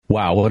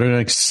Wow, what an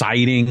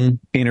exciting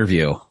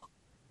interview.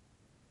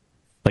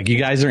 Like, you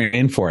guys are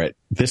in for it.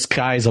 This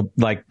guy's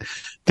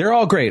they're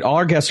all great. All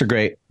our guests are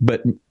great.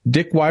 But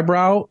Dick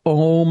Wybrow,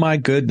 oh my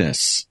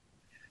goodness.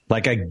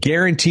 Like, I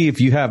guarantee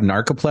if you have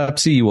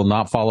narcolepsy, you will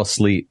not fall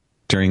asleep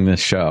during this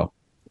show.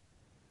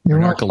 You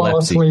won't fall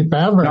asleep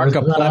ever.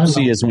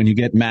 Narcolepsy is when you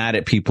get mad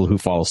at people who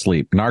fall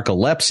asleep.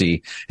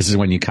 Narcolepsy is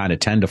when you kind of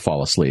tend to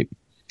fall asleep.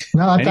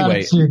 No, I thought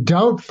it's you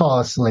don't fall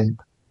asleep.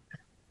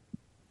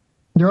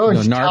 You're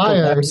always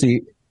tired.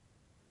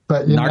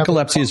 But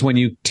narcolepsy is when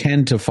you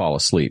tend to fall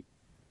asleep.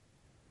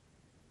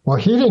 Well,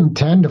 he didn't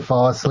tend to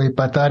fall asleep.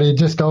 I thought he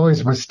just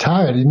always was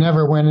tired. He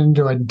never went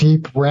into a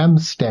deep REM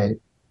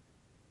state.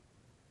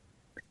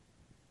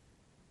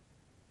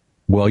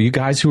 Well, you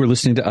guys who are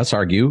listening to us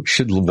argue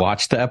should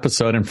watch the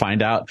episode and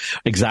find out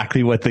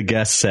exactly what the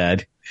guest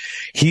said.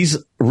 He's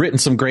written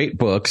some great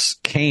books.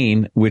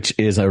 Cain, which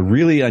is a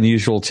really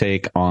unusual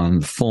take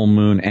on full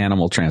moon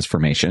animal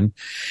transformation.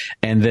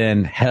 And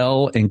then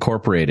Hell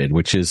Incorporated,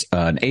 which is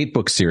an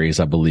 8-book series,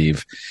 I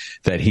believe,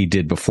 that he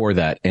did before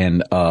that.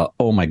 And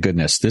oh my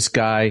goodness, this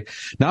guy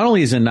not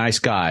only is a nice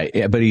guy,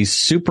 but he's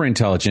super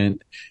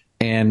intelligent,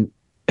 and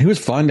he was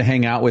fun to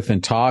hang out with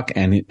and talk.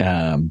 And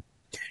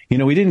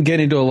we didn't get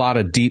into a lot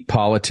of deep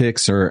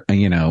politics or,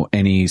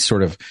 any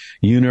sort of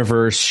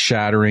universe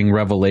shattering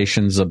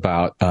revelations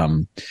about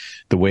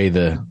the way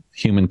the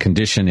human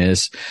condition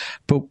is.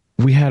 But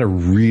we had a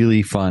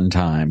really fun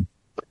time,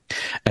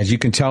 as you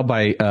can tell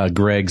by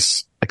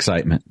Greg's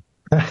excitement.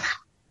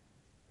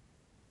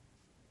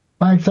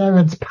 My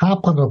excitement's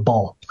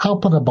palpable.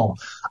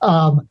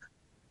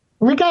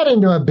 We got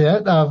into a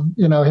bit of,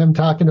 him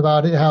talking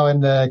about it, how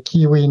in the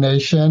Kiwi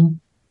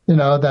Nation,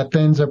 that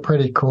things are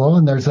pretty cool.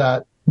 And there's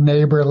that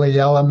neighborly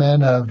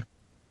element of,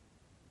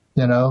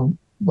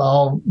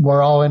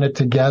 we're all in it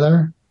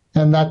together,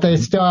 and that they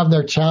still have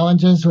their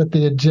challenges with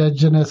the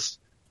indigenous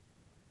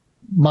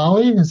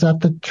Māori. Is that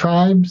the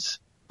tribes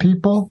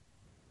people?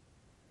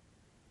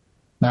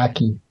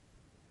 Maki.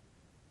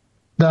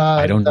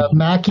 I don't know.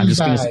 Maki. I'm just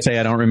going to say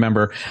I don't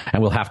remember,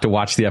 and we'll have to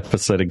watch the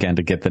episode again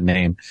to get the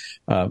name.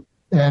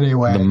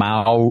 Anyway,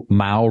 the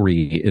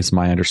Maori is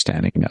my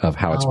understanding of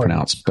how it's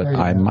pronounced, but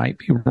I might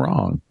be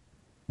wrong.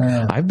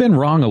 I've been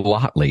wrong a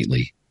lot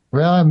lately.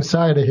 Well, I'm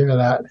sorry to hear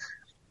that.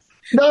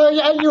 No,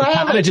 yeah, you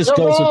haven't. It just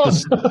goes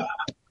with this.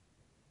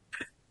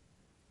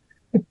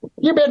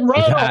 You've been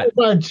wrong a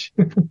bunch.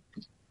 And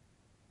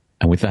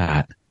with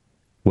that,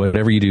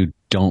 whatever you do,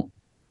 don't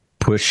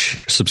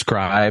push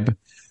subscribe.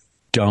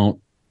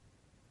 Don't,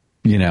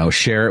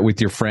 share it with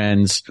your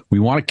friends.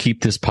 We want to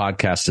keep this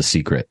podcast a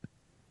secret.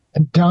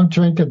 And don't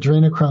drink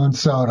adrenochrome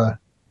soda.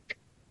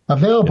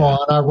 Available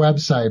on our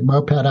website,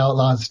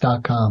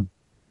 mopedoutlaws.com.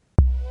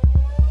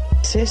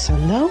 Say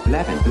Sunday?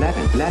 11.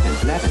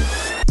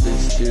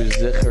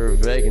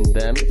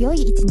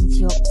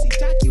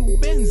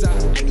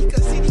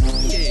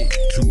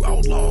 Two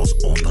outlaws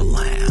on the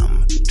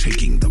lam,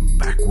 taking the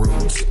back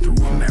roads through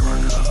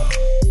America.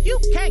 You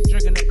can't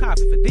drink enough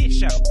coffee for this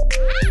show.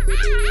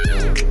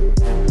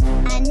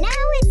 And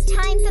now it's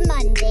time for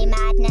Monday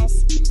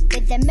Madness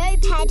with the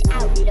Moped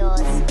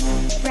Outlaws,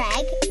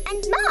 Greg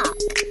and Mark.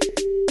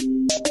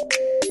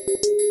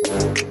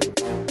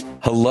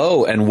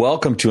 Hello and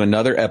welcome to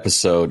another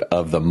episode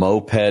of the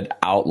Moped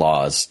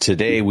Outlaws.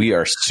 Today we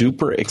are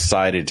super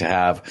excited to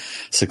have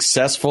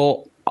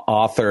successful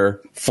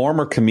author,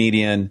 former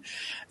comedian,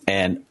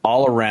 and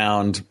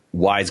all-around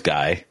wise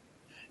guy,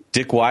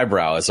 Dick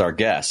Wybrow, as our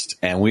guest.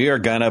 And we are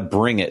going to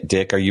bring it.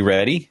 Dick, are you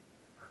ready?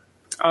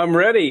 I'm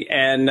ready.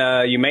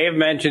 And you may have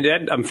mentioned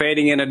it. I'm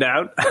fading in and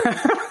out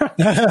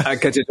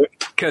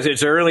because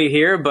it's early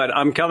here, but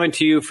I'm coming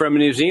to you from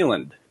New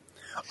Zealand.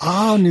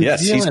 Oh, New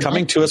Zealand. Yes, he's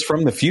coming to us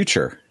from the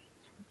future.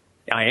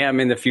 I am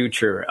in the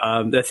future.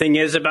 The thing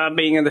is about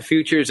being in the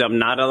future is I'm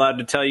not allowed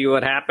to tell you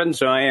what happened,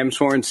 so I am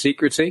sworn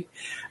secrecy.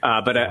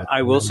 But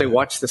I will say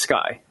watch the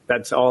sky.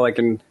 That's all I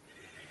can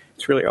 –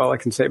 it's really all I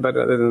can say about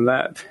it other than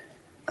that.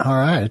 All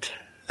right.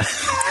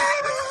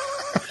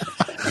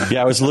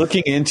 Yeah, I was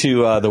looking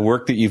into the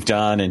work that you've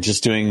done and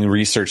just doing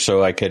research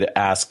so I could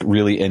ask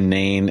really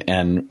inane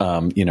and,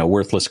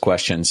 worthless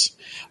questions.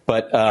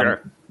 But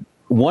Sure.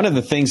 One of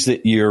the things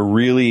that you're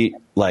really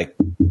like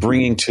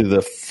bringing to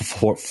the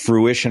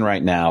fruition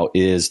right now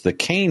is the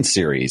Cain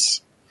series.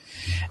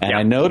 And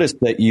I noticed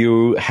that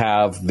you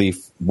have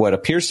what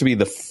appears to be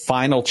the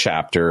final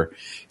chapter,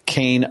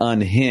 Cain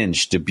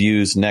Unhinged,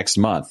 debuts next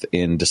month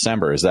in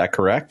December. Is that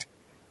correct?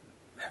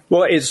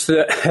 Well, it's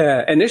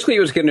initially it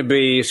was going to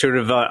be sort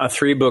of a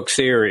 3-book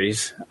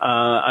series.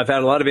 I've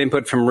had a lot of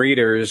input from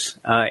readers.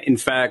 In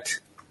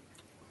fact,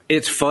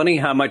 it's funny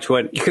how much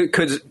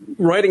because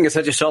writing is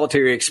such a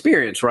solitary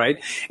experience,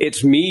 right?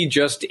 It's me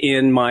just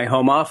in my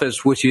home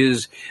office, which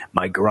is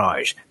my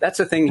garage. That's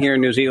the thing here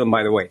in New Zealand,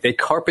 by the way. They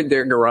carpet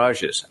their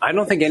garages. I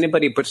don't think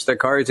anybody puts their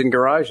cars in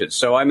garages.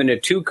 So I'm in a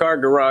 2-car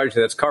garage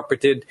that's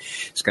carpeted.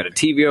 It's got a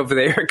TV over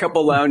there, a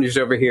couple lounges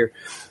over here.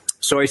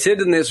 So I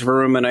sit in this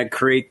room and I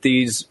create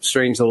these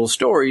strange little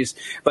stories,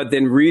 but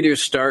then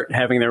readers start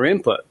having their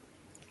input.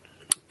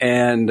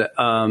 And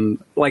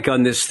like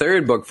on this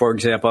third book, for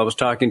example, I was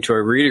talking to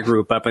a reader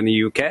group up in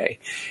the UK,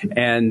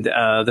 and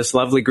this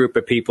lovely group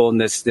of people, and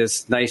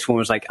this nice one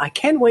was like, I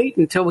can't wait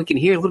until we can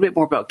hear a little bit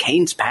more about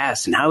Kane's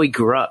past and how he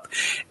grew up.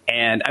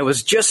 And I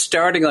was just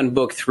starting on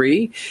book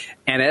 3,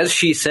 and as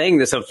she's saying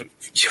this, I was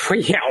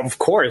like, yeah, of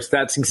course,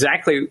 that's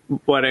exactly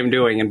what I'm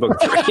doing in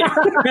book 3.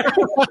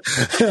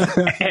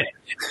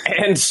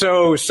 and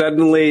so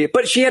suddenly,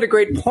 but she had a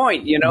great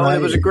point, right.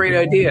 It was a great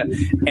idea.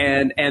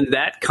 And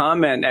that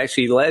comment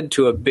actually led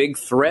to a big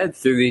thread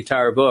through the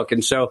entire book.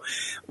 And so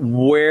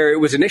where it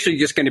was initially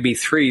just going to be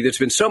 3, there's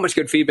been so much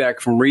good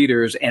feedback from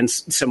readers and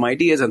some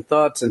ideas and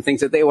thoughts and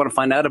things that they want to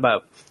find out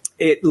about.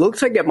 It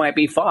looks like it might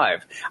be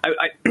 5.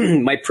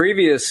 My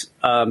previous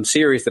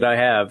series that I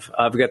have,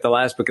 I've got the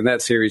last book in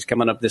that series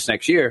coming up this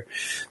next year.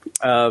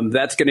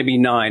 That's going to be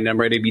 9. I'm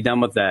ready to be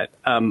done with that.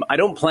 I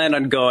don't plan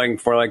on going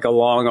for like a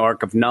long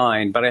arc of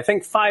 9, but I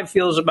think 5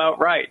 feels about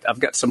right.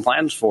 I've got some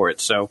plans for it.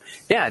 So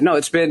yeah, no,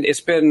 it's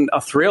been a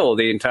thrill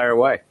the entire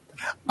way.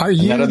 And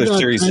that other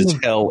series is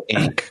Hell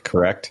Inc.,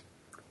 correct?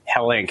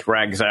 Hell Inc.,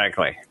 right,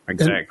 exactly.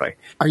 And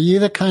are you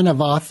the kind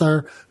of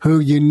author who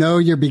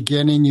your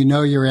beginning,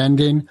 your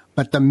ending,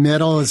 but the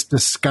middle is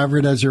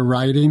discovered as you're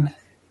writing?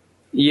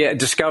 Yeah,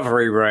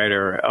 discovery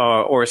writer,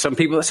 or some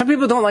people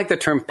don't like the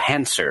term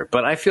pantser,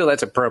 but I feel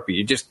that's appropriate.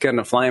 You're just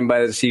kind of flying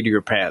by the seat of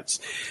your pants.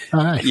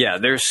 Right. Yeah,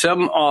 there's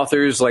some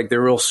authors, like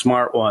the real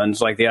smart ones,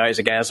 like the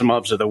Isaac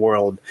Asimovs of the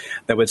world,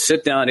 that would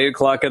sit down at 8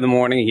 o'clock in the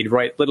morning. He'd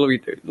write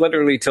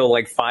literally till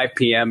like 5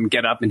 p.m.,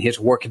 get up, and his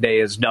workday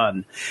is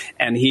done.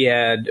 And he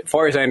had, as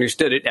far as I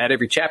understood it, had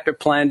every chapter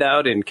planned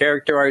out and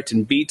character arts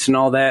and beats and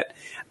all that.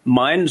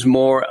 Mine's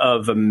more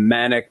of a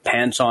manic,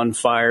 pants on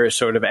fire,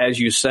 sort of, as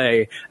you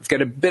say. I've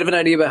got a bit of an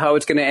idea about how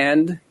it's going to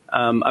end.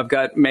 I've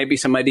got maybe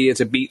some ideas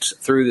of beats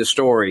through the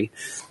story.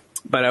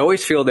 But I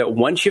always feel that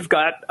once you've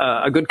got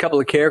a good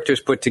couple of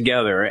characters put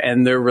together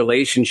and their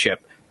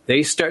relationship,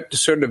 they start to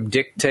sort of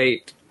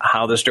dictate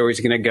how the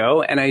story's going to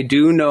go. And I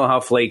do know how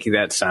flaky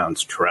that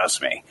sounds,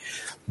 trust me.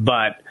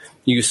 But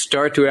you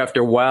start to,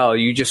 after a while,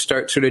 you just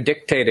start sort of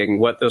dictating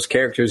what those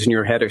characters in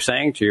your head are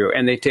saying to you,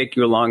 and they take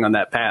you along on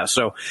that path.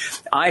 So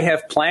I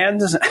have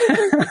plans,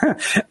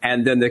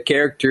 and then the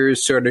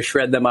characters sort of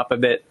shred them up a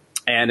bit,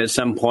 and at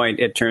some point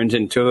it turns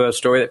into a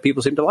story that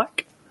people seem to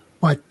like.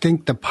 Well, I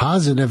think the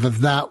positive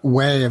of that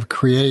way of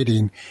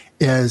creating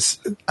is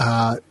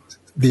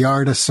the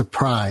art of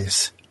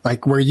surprise,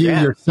 like where you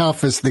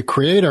yourself as the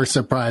creator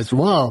surprised.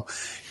 Whoa.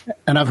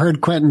 And I've heard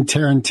Quentin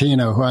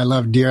Tarantino, who I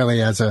love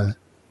dearly as a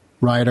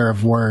writer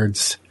of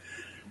words,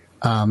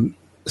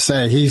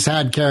 say he's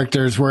had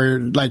characters where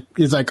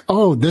he's like,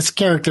 oh, this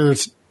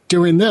character's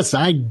doing this.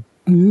 I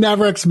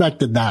never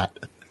expected that.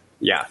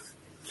 Yeah.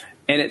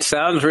 And it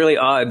sounds really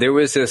odd. There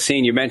was a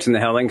scene, you mentioned the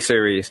Hell Inc.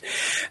 series.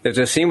 There's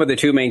a scene where the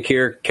two main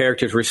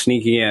characters were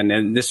sneaking in,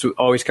 and this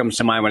always comes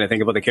to mind when I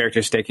think about the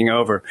characters taking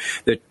over.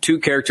 The two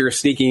characters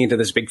sneaking into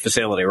this big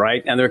facility,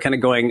 right? And they're kind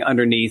of going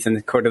underneath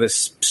in sort of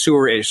this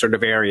sewer-ish sort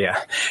of area.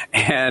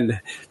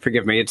 And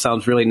forgive me, it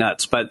sounds really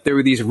nuts, but there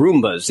were these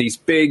Roombas, these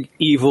big,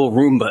 evil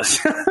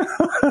Roombas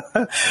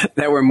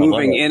that were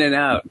moving in and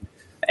out.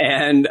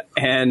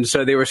 And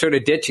so they were sort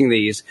of ditching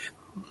these.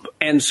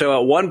 And so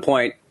at one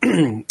point,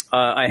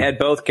 I had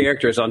both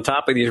characters on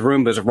top of these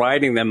Roombas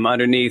riding them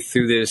underneath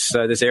through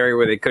this area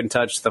where they couldn't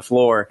touch the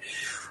floor.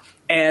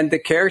 And the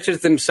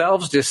characters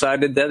themselves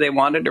decided that they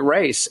wanted to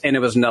race. And it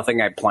was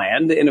nothing I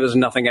planned, and it was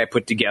nothing I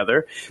put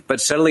together. But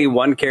suddenly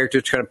one character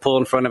is trying to pull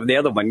in front of the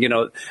other one.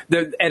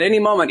 At any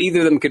moment, either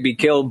of them could be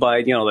killed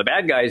by, the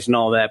bad guys and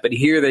all that. But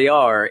here they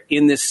are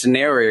in this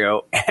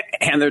scenario,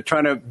 and they're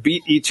trying to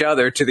beat each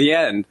other to the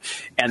end.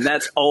 And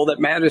that's all that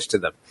matters to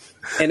them.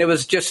 And it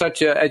was just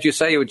as you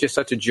say, it was just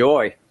such a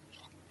joy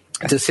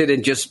to sit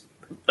and just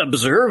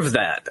observe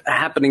that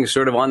happening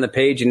sort of on the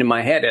page and in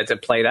my head as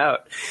it played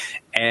out.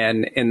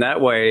 And in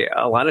that way,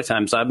 a lot of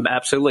times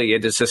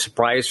it is a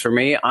surprise for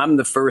me. I'm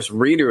the first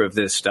reader of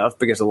this stuff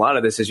because a lot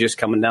of this is just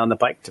coming down the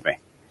pike to me.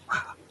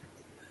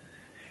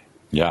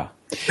 Yeah.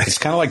 It's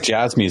kind of like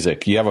jazz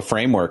music. You have a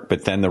framework,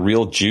 but then the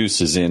real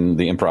juice is in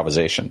the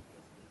improvisation.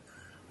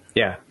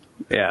 Yeah.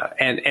 Yeah.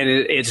 And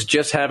it's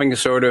just having a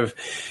sort of,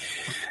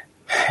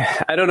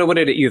 I don't know what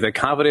it is, either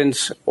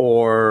confidence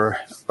or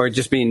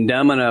just being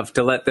dumb enough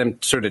to let them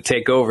sort of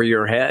take over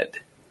your head.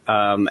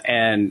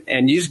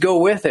 And you just go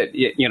with it.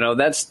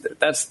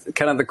 That's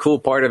kind of the cool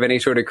part of any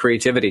sort of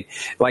creativity,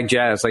 like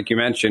jazz, like you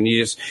mentioned.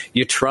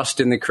 You trust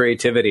in the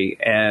creativity.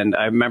 And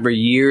I remember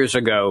years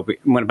ago,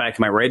 went back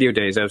to my radio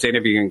days, I was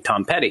interviewing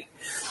Tom Petty.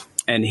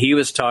 And he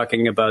was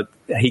talking about,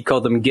 he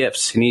called them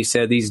gifts. And he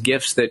said these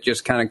gifts that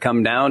just kind of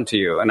come down to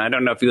you. And I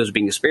don't know if he was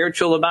being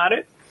spiritual about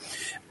it,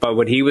 but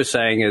what he was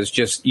saying is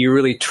just you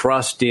really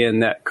trust in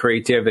that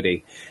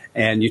creativity,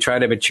 and you try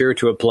to mature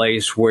to a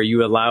place where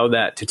you allow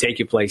that to take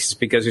you places,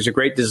 because there's a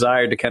great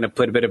desire to kind of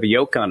put a bit of a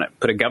yoke on it,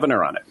 put a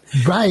governor on it.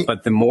 Right.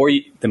 But the more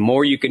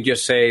you can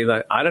just say,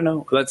 like, I don't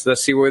know, let's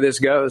see where this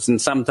goes.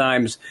 And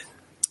sometimes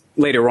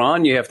later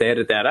on you have to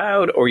edit that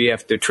out, or you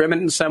have to trim it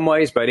in some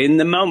ways. But in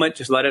the moment,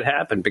 just let it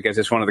happen, because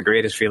it's one of the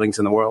greatest feelings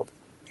in the world.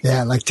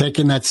 Yeah, like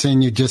taking that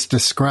scene you just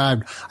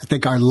described, I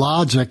think our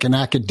logic in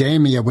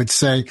academia would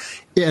say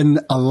in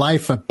a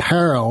life of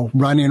peril,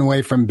 running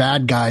away from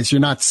bad guys,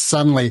 you're not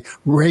suddenly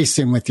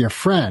racing with your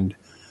friend.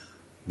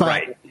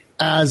 But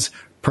as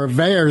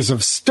purveyors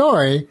of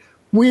story,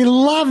 we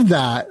love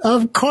that.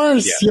 Of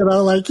course,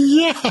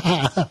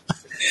 yeah.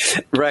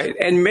 Right.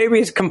 And maybe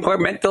it's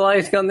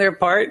compartmentalizing on their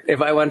part.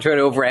 If I want to try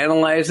to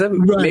overanalyze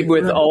them, maybe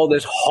with all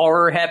this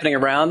horror happening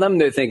around them,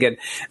 they're thinking,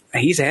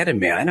 he's ahead of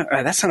me. I know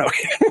that's not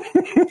okay.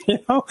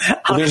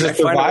 There's a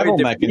survival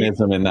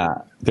mechanism in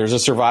that. There's a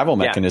survival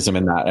mechanism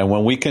in that. And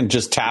when we can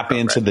just tap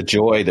into the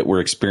joy that we're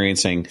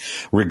experiencing,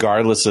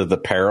 regardless of the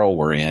peril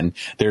we're in,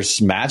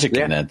 there's magic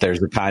in it.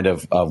 There's a kind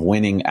of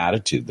winning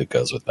attitude that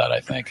goes with that,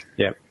 I think.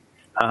 Yeah.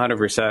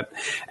 100%.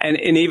 And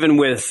even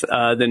with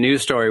the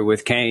news story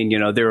with Kane,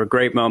 there were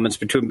great moments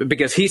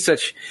because he's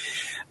such,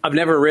 I've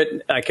never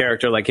written a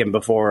character like him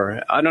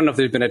before. I don't know if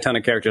there's been a ton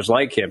of characters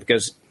like him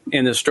because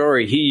in the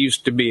story, he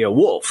used to be a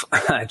wolf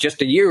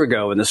just a year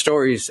ago in the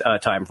story's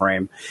time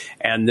frame.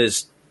 And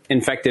this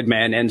infected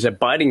man ends up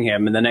biting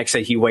him. And the next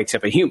day he wakes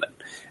up a human.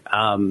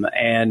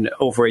 And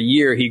over a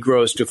year, he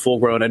grows to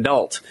full-grown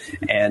adult.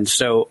 And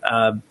so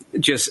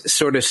just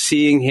sort of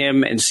seeing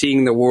him and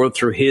seeing the world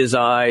through his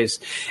eyes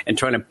and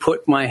trying to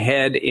put my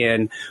head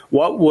in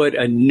what would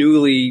a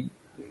newly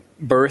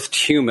birthed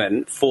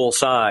human, full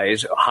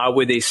size, how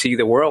would they see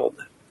the world?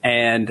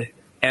 And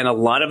a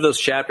lot of those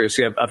chapters,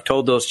 I've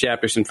told those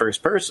chapters in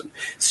first person,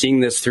 seeing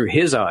this through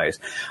his eyes.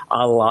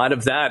 A lot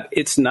of that,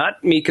 it's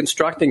not me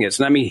constructing it. It's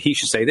not me, he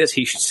should say this,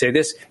 he should say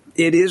this.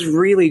 It is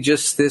really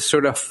just this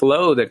sort of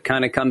flow that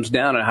kind of comes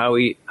down on how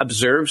he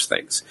observes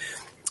things.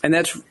 And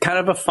that's kind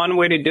of a fun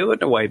way to do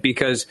it in a way,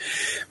 because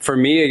for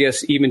me, I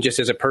guess, even just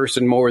as a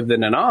person more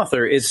than an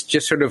author, it's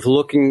just sort of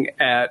looking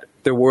at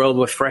the world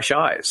with fresh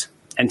eyes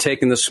and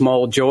taking the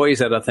small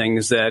joys out of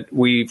things that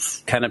we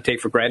kind of take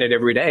for granted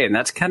every day. And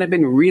that's kind of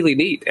been really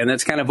neat. And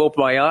that's kind of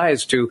opened my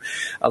eyes to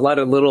a lot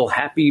of little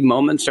happy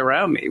moments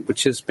around me,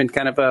 which has been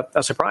kind of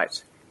a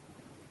surprise.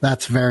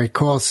 That's very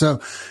cool.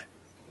 So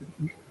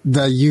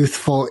the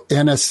youthful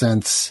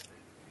innocence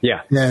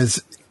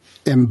is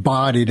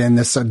embodied in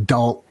this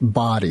adult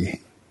body.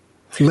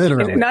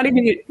 Literally. And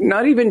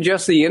not even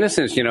just the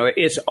innocence,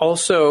 it's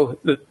also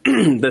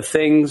the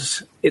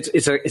things,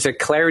 it's a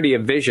clarity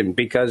of vision,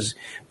 because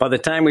by the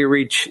time we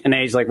reach an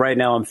age like right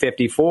now, I'm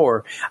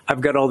 54,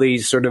 I've got all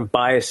these sort of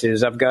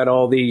biases. I've got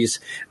all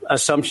these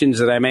assumptions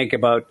that I make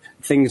about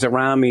things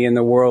around me in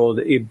the world,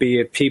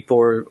 be it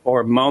people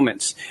or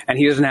moments. And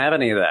he doesn't have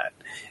any of that.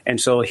 And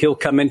so he'll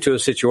come into a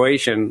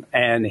situation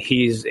and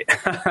he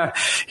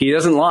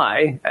doesn't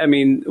lie. I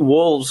mean,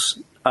 wolves,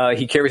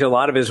 he carries a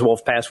lot of his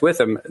wolf past with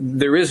him.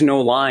 There is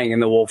no lying in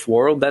the wolf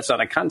world. That's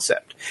not a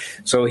concept.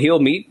 So he'll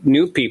meet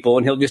new people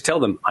and he'll just tell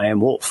them, I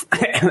am wolf.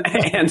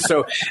 And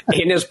so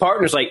and his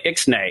partner's like,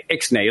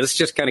 ixnay. Let's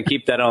just kind of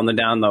keep that on the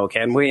down low,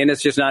 can we? And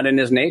it's just not in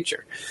his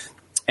nature.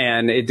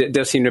 And it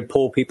does seem to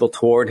pull people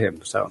toward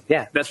him. So,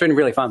 yeah, that's been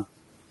really fun.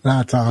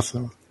 That's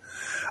awesome.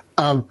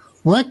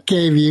 What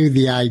gave you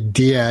the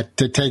idea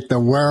to take the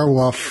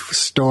werewolf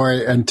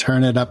story and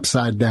turn it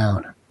upside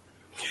down?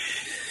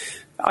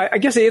 I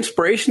guess the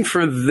inspiration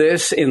for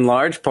this, in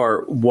large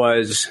part,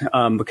 was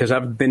because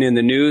I've been in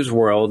the news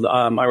world.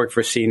 I worked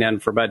for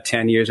CNN for about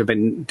 10 years. I've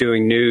been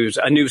doing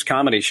a news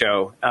comedy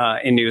show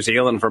in New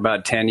Zealand for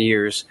about 10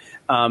 years.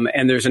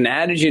 And there's an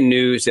adage in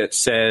news that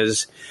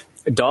says,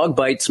 dog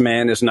bites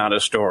man is not a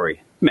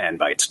story. Man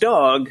bites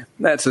dog,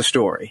 that's a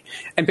story.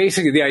 And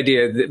basically the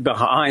idea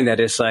behind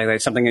that is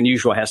like something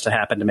unusual has to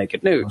happen to make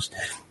it news.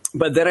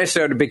 But then I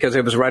started, because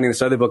I was writing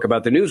this other book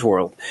about the news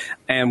world.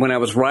 And when I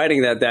was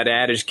writing that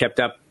adage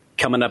kept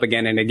coming up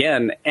again and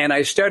again. And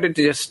I started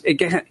to just,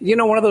 again,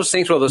 one of those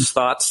things where those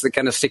thoughts that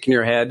kind of stick in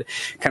your head,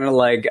 kind of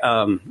like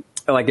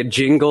a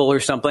jingle or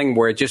something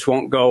where it just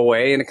won't go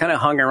away. And it kind of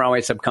hung around my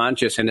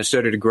subconscious and it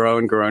started to grow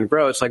and grow and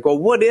grow. It's like, well,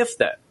 what if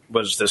that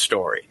was the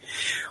story?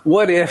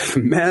 What if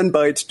man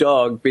bites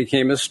dog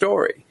became a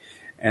story?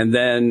 And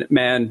then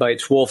man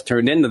bites wolf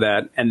turned into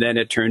that. And then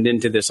it turned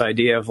into this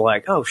idea of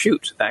like, oh,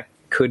 shoot, that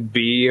could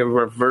be a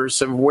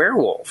reverse of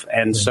werewolf.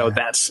 And so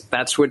that's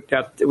what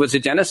it was the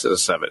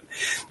genesis of it.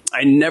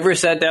 I never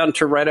sat down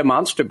to write a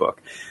monster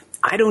book.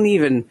 I don't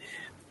even,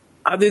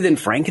 other than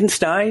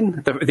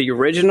Frankenstein, the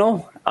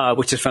original,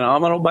 which is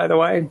phenomenal, by the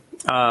way,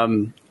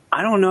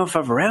 I don't know if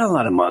I've read a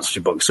lot of monster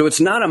books. So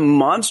it's not a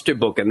monster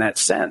book in that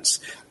sense.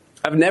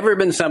 I've never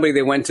been somebody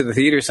that went to the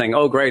theater saying,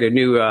 oh, great, a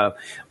new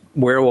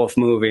werewolf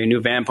movie, a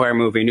new vampire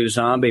movie, a new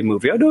zombie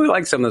movie. I do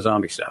like some of the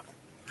zombie stuff.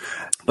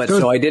 But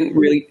so I didn't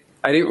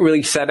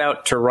really set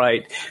out to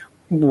write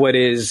what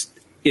is,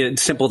 in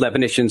simple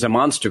definitions, a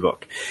monster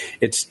book.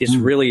 It's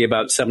really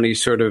about somebody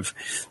sort of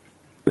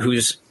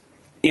who's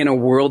in a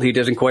world he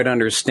doesn't quite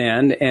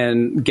understand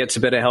and gets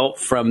a bit of help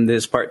from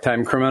this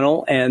part-time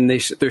criminal, and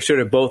they're sort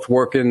of both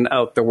working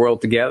out the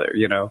world together.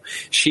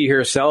 She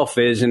herself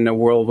is in a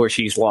world where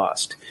she's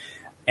lost,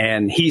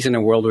 and he's in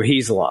a world where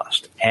he's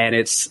lost. And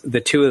it's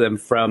the two of them,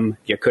 from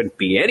you couldn't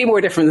be any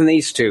more different than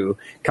these two,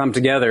 come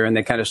together and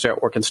they kind of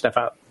start working stuff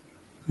out.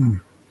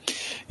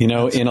 You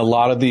know, in a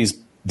lot of these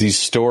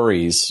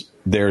stories,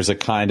 there's a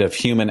kind of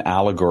human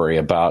allegory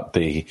about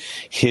the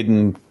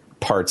hidden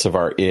parts of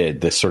our id,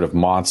 the sort of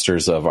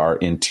monsters of our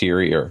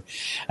interior.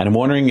 And I'm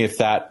wondering if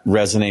that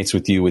resonates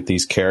with you with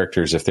these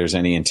characters, if there's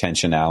any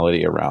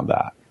intentionality around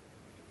that.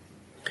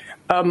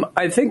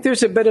 I think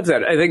there's a bit of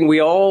that. I think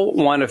we all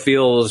want to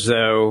feel as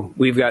though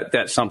we've got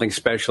that something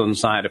special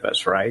inside of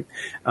us, right?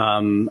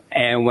 And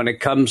when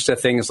it comes to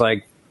things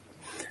like,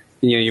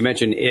 you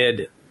mentioned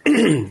id.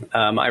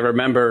 I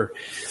remember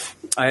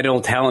I had an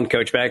old talent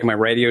coach back in my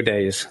radio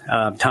days,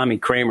 Tommy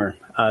Kramer,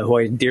 who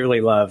I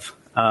dearly love.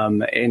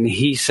 And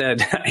he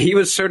said he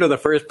was sort of the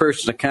first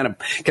person to kind of,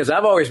 because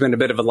I've always been a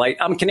bit of a light,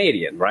 I'm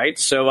Canadian, right?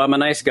 So I'm a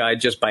nice guy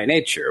just by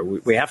nature.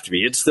 We have to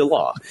be. It's the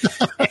law.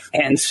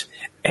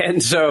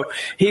 And so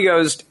he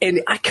goes,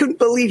 and I couldn't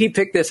believe he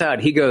picked this out.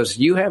 He goes,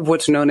 you have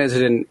what's known as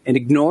an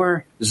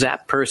ignore,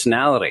 zap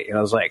personality. And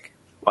I was like,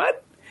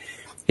 what?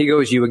 He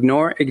goes, you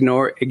ignore,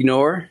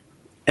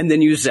 and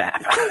then you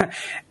zap.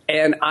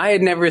 And I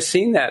had never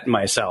seen that in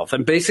myself.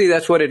 And basically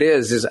that's what it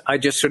is I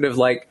just sort of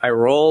like, I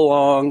roll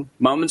along,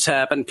 moments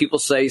happen, people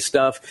say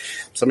stuff,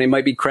 somebody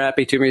might be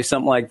crappy to me,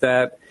 something like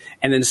that.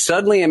 And then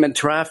suddenly I'm in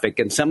traffic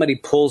and somebody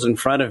pulls in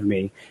front of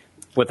me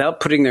without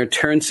putting their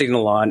turn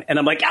signal on. And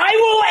I'm like, I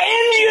will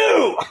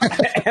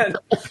end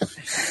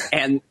you.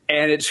 and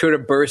it sort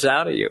of bursts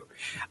out of you.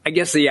 I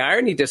guess the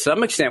irony to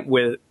some extent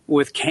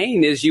with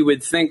Kane is you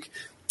would think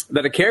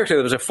that a character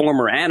that was a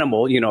former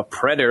animal, a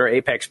predator,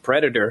 apex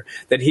predator,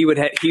 that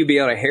he'd be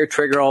on a hair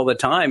trigger all the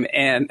time.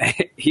 And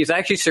he's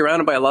actually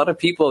surrounded by a lot of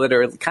people that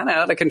are kind of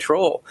out of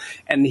control.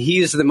 And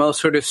he's the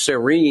most sort of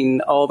serene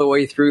all the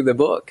way through the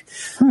book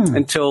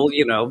until,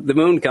 the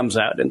moon comes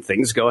out and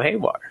things go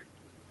haywire.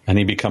 And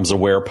he becomes a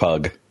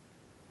werepug.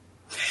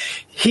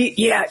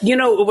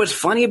 What's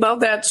funny about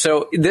that?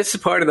 So this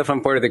is part of the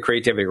fun part of the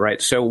creativity, right?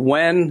 So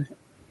when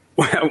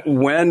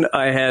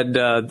I had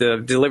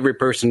the delivery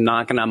person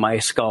knocking on my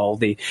skull,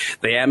 the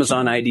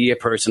Amazon idea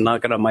person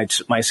knocking on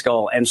my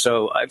skull, and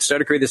so I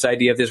started to create this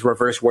idea of this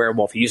reverse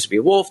werewolf. He used to be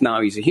a wolf,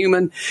 now he's a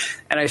human,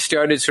 and I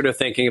started sort of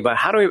thinking about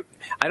I don't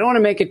want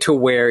to make it to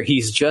where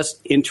he's just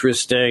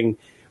interesting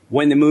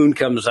when the moon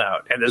comes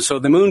out, and then so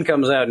the moon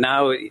comes out,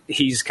 now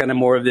he's kind of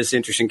more of this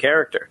interesting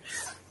character.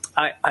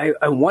 I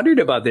wondered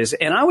about this,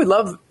 and I would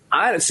love.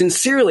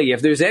 Sincerely,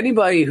 if there's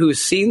anybody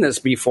who's seen this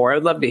before,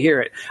 I'd love to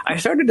hear it. I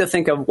started to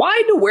think of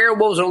why do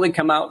werewolves only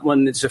come out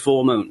when it's a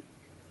full moon?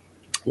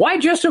 Why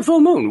just a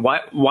full moon?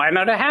 Why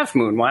not a half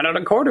moon? Why not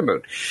a quarter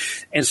moon?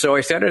 And so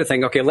I started to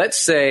think, okay,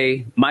 let's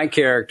say my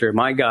character,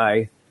 my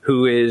guy,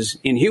 who is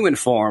in human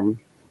form,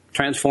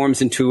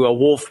 transforms into a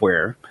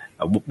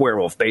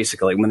werewolf,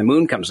 basically, when the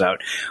moon comes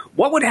out.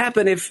 What would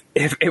happen if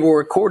it were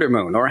a quarter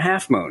moon or a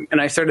half moon?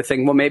 And I started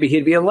thinking, well, maybe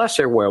he'd be a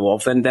lesser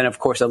werewolf. And then, of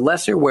course, a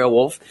lesser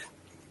werewolf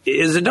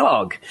is a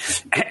dog.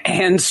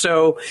 And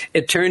so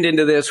it turned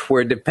into this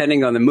where,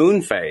 depending on the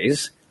moon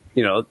phase,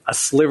 a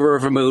sliver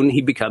of a moon,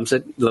 he becomes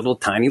a little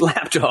tiny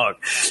lapdog.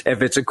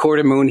 If it's a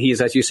quarter moon,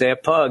 he's, as you say, a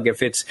pug.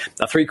 If it's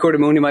a 3/4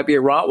 moon, he might be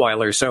a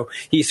Rottweiler. So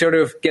he sort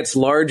of gets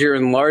larger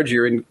and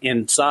larger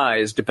in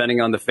size depending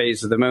on the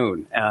phase of the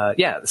moon.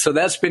 So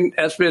that's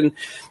been,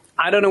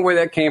 I don't know where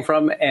that came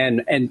from,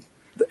 and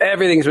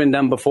everything's been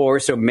done before,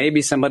 so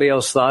maybe somebody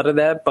else thought of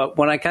that. But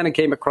when I kind of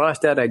came across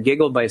that, I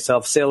giggled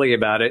myself silly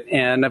about it,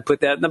 and I put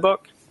that in the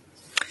book.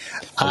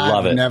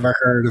 I've never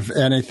heard of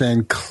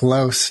anything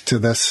close to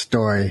this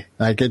story.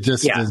 Like, it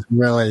just is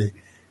really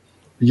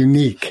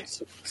unique.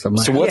 So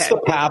what's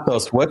the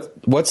pathos?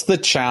 What's the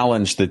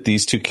challenge that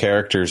these two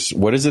characters,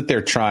 what is it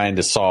they're trying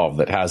to solve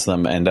that has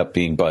them end up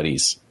being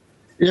buddies?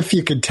 If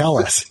you could tell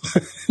us.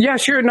 Yeah,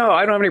 sure. No,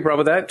 I don't have any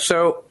problem with that.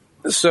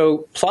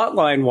 So plot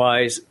line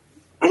wise,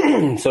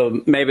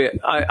 so maybe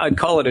I'd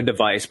call it a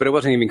device, but it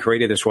wasn't even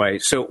created this way.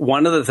 So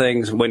one of the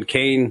things when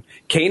Kane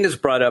is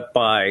brought up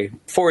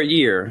for a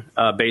year,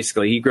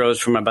 basically, he grows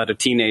from about a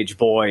teenage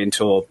boy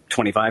until a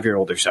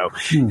 25-year-old or so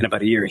in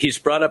about a year. He's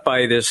brought up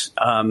by this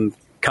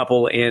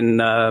couple in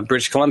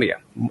British Columbia.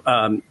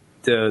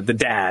 The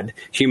dad,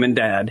 human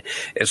dad,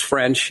 is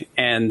French,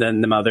 and then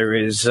the mother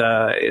is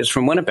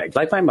from Winnipeg,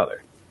 like my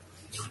mother.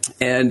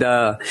 And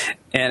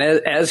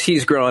as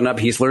he's growing up,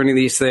 he's learning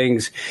these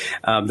things.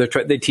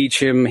 They teach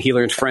him. He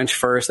learns French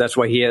first. That's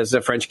why he has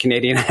a French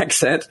Canadian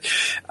accent.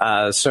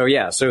 So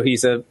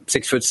he's a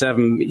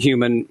 6'7"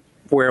 human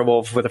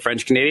werewolf with a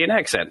French Canadian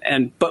accent.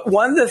 But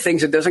one of the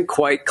things that doesn't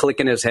quite click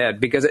in his head,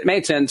 because it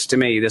made sense to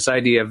me, this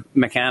idea of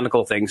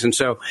mechanical things, and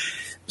so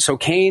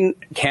Kane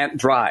can't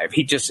drive.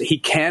 He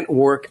can't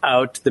work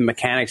out the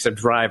mechanics of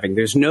driving.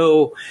 There's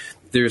no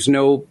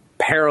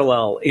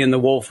parallel in the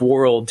wolf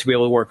world to be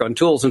able to work on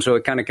tools, and so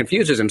it kind of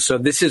confuses him. So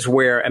this is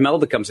where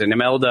Imelda comes in.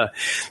 Imelda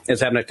is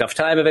having a tough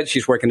time of it.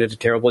 She's working at a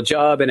terrible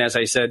job, and as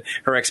I said,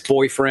 her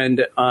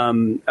ex-boyfriend,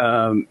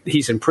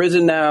 he's in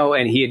prison now,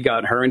 and he had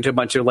gotten her into a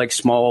bunch of like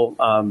small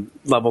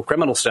level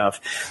criminal stuff.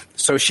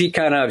 So she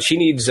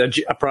needs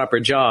a proper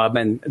job,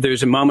 and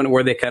there's a moment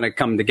where they kind of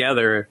come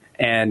together,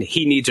 and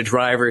he needs a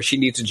driver, she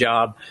needs a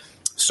job,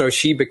 so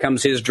she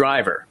becomes his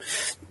driver.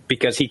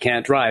 because he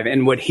can't drive.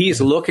 And what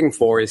he's looking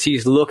for is the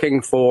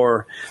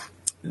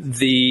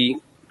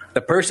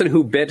person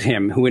who bit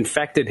him, who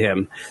infected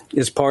him,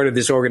 is part of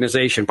this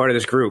organization, part of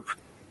this group.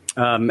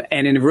 And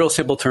in real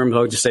simple terms, I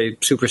would just say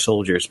super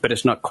soldiers, but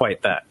it's not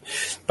quite that.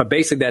 But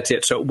basically, that's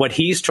it. So what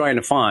he's trying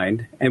to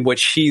find, and what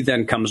she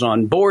then comes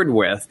on board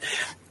with,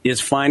 is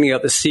finding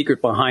out the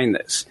secret behind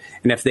this.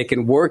 And if they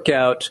can work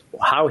out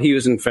how he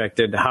was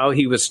infected, how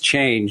he was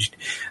changed,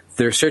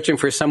 they're searching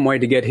for some way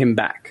to get him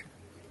back.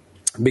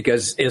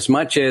 Because as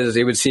much as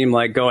it would seem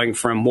like going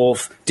from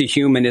wolf to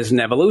human is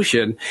an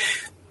evolution,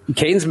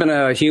 Kane's been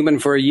a human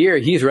for a year.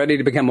 He's ready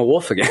to become a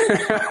wolf again.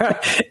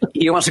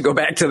 He wants to go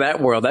back to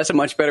that world. That's a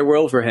much better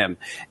world for him.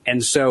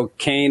 And so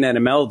Kane and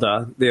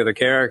Imelda, the other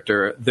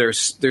character, they're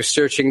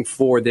searching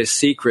for this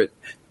secret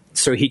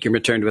so he can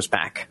return to his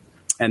pack.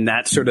 And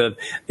that's sort of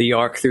the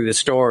arc through the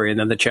story and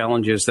then the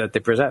challenges that they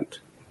present.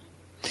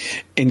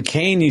 In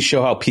Kane, you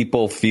show how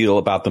people feel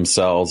about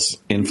themselves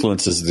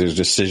influences their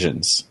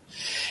decisions.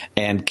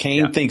 And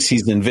Kane thinks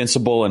he's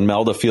invincible, and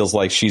Melda feels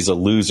like she's a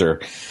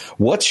loser.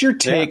 What's your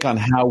take on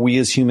how we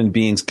as human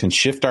beings can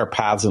shift our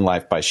paths in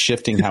life by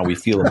shifting how we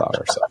feel about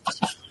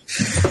ourselves?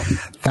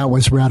 That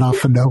was read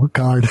off a note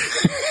card.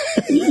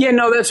 Yeah,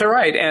 no, that's all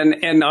right.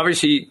 And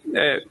obviously,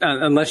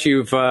 unless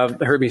you've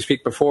heard me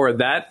speak before,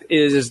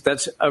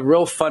 that's a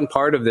real fun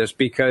part of this,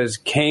 because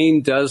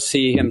Kane does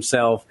see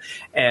himself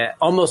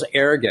almost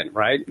arrogant,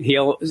 right?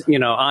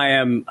 I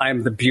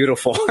am the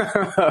beautiful,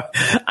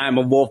 I'm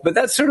a wolf, but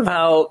that's sort of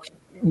how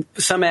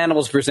some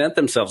animals present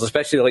themselves,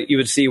 especially like you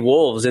would see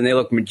wolves and they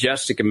look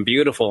majestic and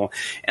beautiful.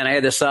 And I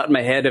had this thought in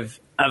my head of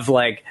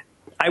like,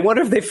 I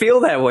wonder if they feel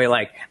that way.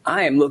 Like,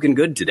 I am looking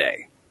good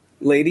today.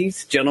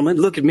 Ladies, gentlemen,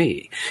 look at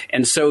me.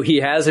 And so he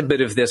has a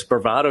bit of this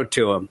bravado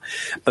to him.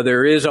 But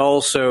there is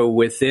also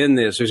within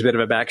this, there's a bit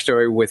of a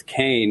backstory with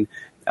Kane.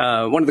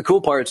 One of the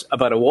cool parts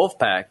about a wolf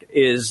pack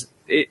is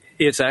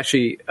it's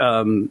actually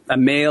a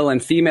male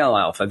and female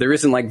alpha. There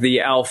isn't like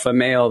the alpha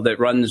male that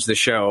runs the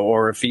show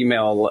or a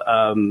female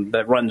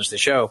that runs the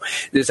show.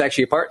 There's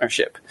actually a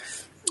partnership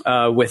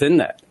within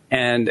that.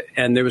 And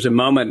there was a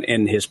moment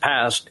in his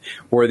past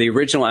where the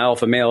original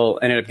alpha male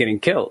ended up getting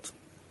killed.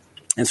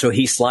 And so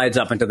he slides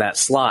up into that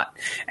slot.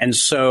 And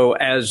so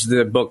as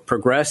the book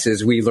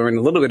progresses, we learn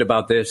a little bit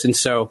about this. And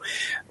so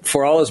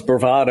for all his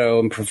bravado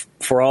and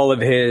for all of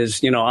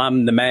his,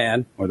 I'm the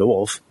man or the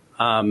wolf,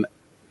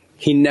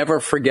 he never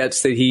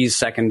forgets that he's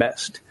second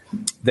best,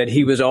 that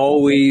he was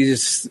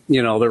always,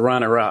 the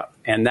runner-up.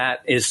 And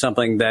that is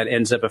something that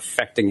ends up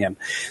affecting him.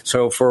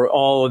 So for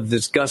all of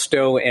this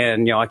gusto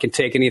and, I can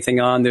take anything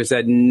on, there's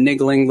that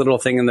niggling little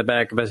thing in the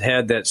back of his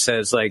head that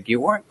says, like,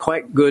 you weren't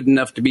quite good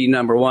enough to be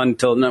number one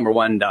till number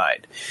one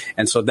died.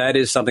 And so that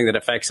is something that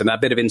affects him, that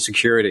bit of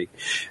insecurity.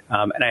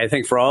 And I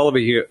think for all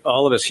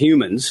of us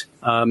humans,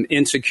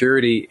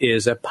 insecurity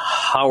is a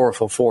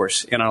powerful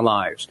force in our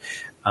lives.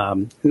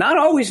 Not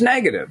always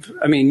negative.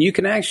 I mean, you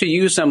can actually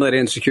use some of that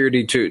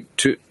insecurity to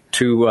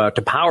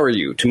power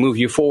you, to move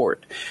you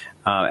forward.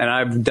 And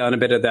I've done a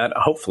bit of that,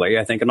 hopefully,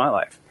 I think, in my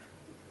life.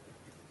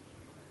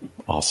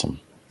 Awesome.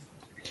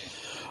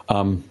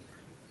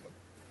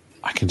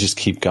 I can just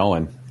keep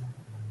going.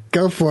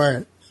 Go for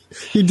it.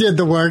 You did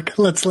the work.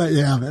 Let's let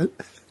you have it.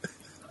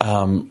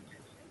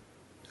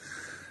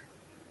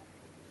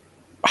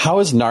 How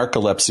is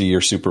narcolepsy your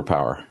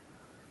superpower?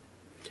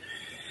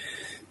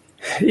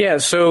 Yeah,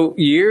 so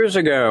years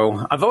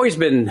ago, I've always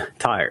been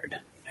tired.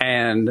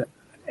 And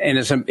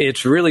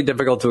it's really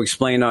difficult to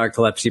explain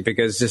narcolepsy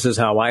because this is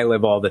how I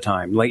live all the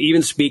time. Like,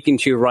 even speaking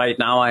to you right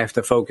now, I have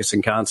to focus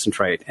and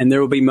concentrate. And there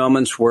will be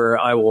moments where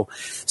I will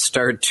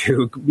start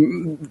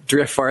to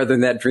drift farther in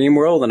that dream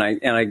world, and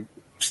I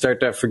start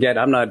to forget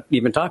I'm not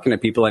even talking to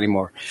people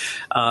anymore.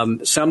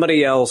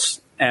 Somebody else,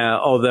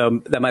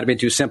 although that might have been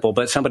too simple,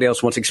 but somebody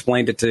else once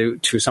explained it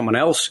to someone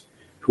else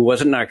who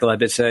wasn't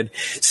narcoleptic, said,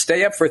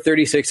 stay up for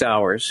 36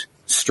 hours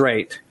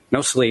straight,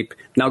 no sleep,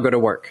 now go to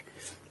work.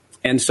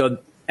 And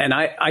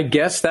I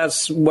guess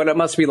that's what it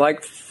must be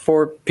like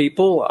for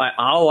people.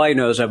 All I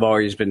know is I've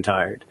always been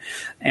tired.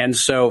 And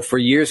so for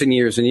years and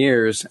years and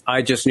years,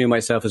 I just knew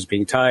myself as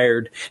being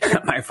tired.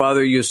 My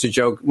father used to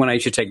joke when I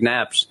used to take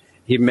naps.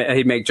 He'd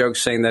make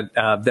jokes saying that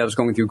I was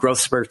going through growth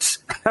spurts.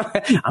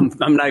 I'm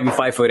not even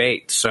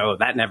 5'8", so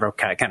that never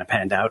kind of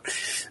panned out.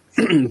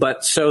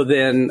 But so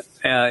then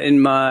in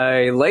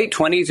my late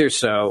 20s or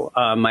so,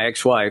 my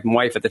ex-wife, my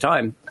wife at the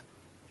time,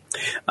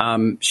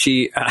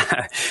 she'd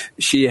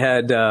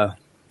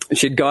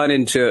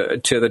gone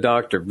to the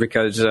doctor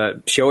because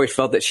she always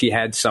felt that she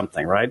had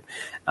something, right?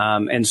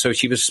 And so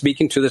she was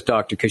speaking to this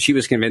doctor because she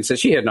was convinced that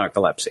she had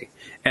narcolepsy.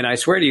 And I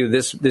swear to you,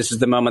 this is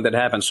the moment that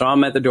happened. So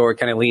I'm at the door,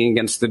 kind of leaning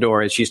against the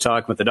door as she's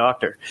talking with the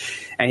doctor.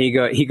 And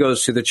he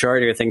goes to the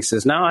chart, I think,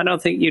 says, no, I don't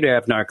think you'd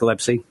have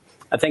narcolepsy.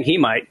 I think he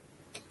might.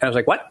 And I was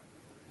like, what?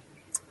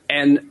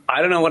 And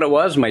I don't know what it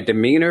was, my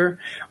demeanor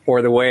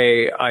or the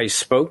way I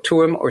spoke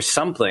to him or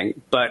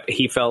something, but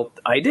he felt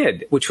I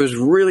did, which was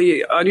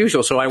really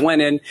unusual. So I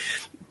went in,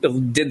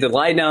 did the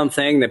lie down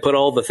thing. They put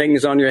all the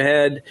things on your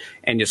head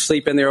and you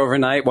sleep in there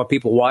overnight while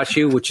people watch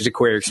you, which is a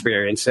queer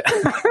experience.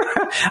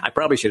 I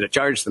probably should have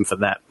charged them for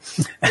that.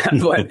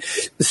 But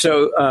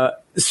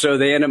so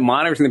they end up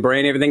monitoring the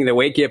brain, everything. They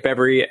wake you up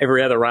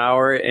every other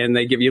hour and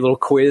they give you a little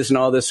quiz and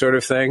all this sort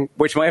of thing,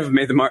 which might have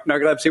made the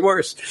narcolepsy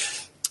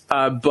worse.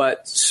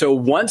 But so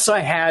once I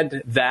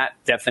had that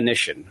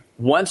definition,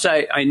 once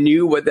I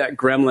knew what that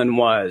gremlin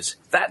was,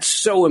 that's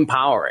so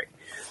empowering.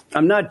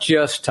 I'm not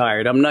just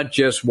tired. I'm not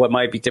just what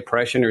might be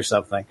depression or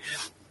something.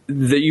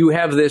 That you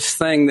have this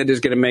thing that is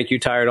going to make you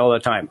tired all the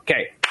time.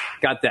 Okay,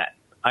 got that.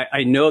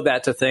 I know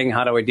that's a thing.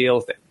 How do I deal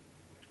with it?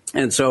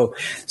 And so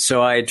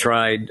I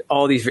tried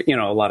all these, a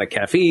lot of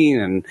caffeine,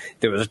 and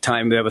there was a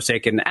time that I was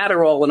taking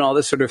Adderall and all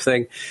this sort of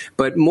thing.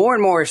 But more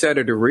and more I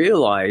started to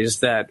realize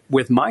that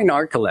with my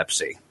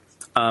narcolepsy,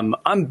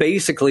 I'm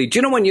basically, do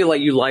you know when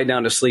you lie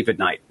down to sleep at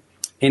night?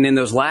 And in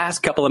those last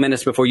couple of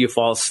minutes before you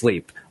fall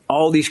asleep,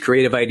 all these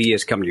creative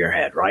ideas come to your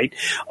head, right?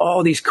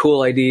 All these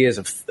cool ideas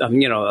of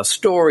a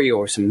story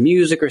or some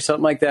music or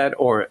something like that,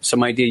 or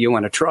some idea you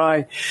want to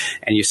try.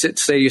 And you say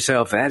to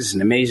yourself, that is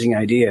an amazing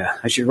idea.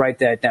 I should write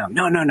that down.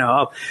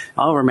 No,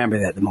 I'll remember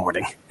that in the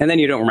morning. And then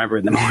you don't remember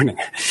it in the morning.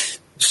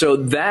 So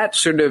that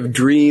sort of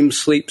dream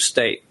sleep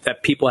state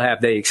that people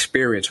have, they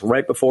experience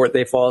right before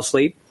they fall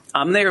asleep,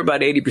 I'm there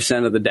about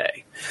 80% of the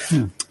day.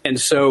 And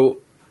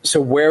so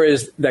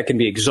whereas that can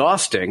be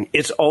exhausting,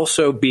 it's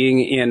also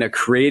being in a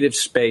creative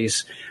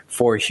space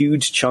for a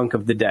huge chunk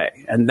of the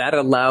day. And that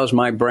allows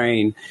my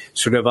brain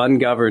sort of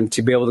ungoverned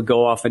to be able to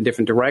go off in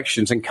different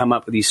directions and come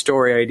up with these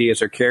story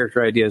ideas or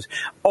character ideas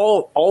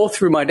all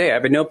through my day. I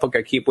have a notebook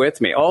I keep with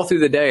me. All through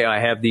the day, I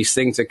have these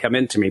things that come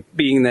into me,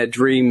 being that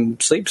dream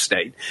sleep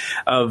state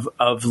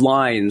of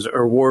lines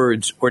or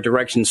words or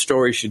directions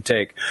stories should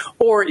take.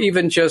 Or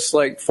even just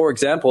like, for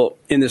example,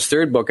 in this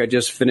third book, I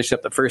just finished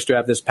up the first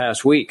draft this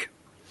past week.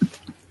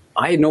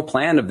 I had no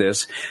plan of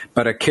this,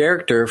 but a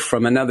character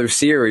from another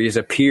series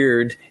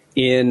appeared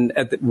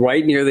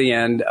right near the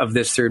end of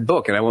this third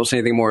book, and I won't say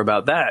anything more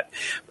about that.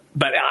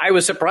 But I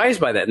was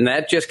surprised by that, and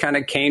that just kind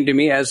of came to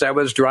me as I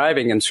was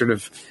driving, and sort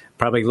of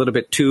probably a little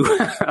bit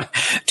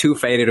too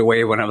faded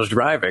away when I was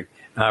driving,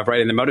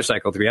 riding the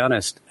motorcycle, to be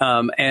honest.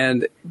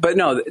 But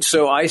no,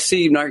 so I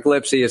see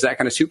narcolepsy as that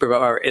kind of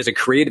superpower, as a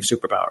creative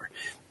superpower,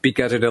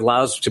 because it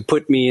allows to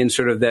put me in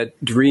sort of that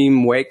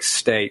dream wake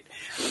state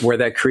where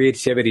that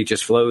creativity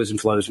just flows and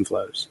flows and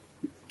flows.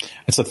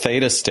 It's a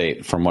theta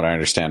state, from what I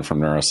understand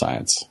from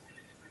neuroscience.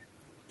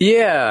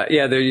 Yeah.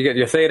 There you get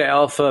your theta,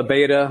 alpha,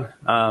 beta,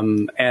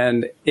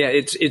 and yeah,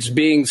 it's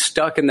being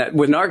stuck in that.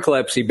 With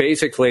narcolepsy,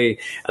 basically,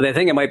 they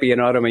think it might be an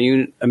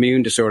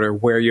autoimmune disorder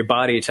where your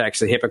body attacks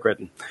the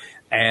hypocritin.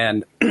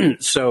 And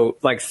so,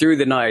 like, through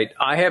the night,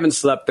 I haven't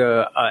slept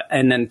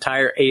an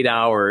entire 8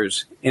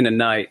 hours in a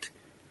night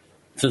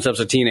since I was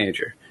a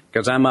teenager,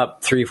 because I'm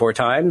up 3-4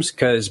 times.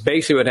 Because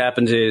basically what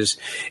happens is,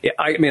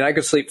 I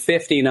could sleep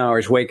 15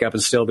 hours, wake up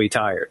and still be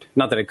tired.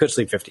 Not that I could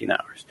sleep 15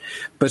 hours.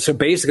 But so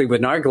basically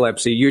with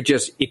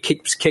narcolepsy, it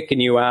keeps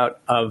kicking you out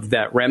of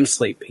that REM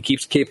sleep. It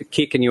keeps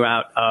kicking you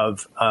out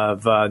of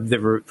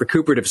the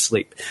recuperative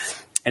sleep.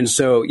 And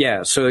so,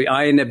 so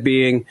I end up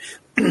being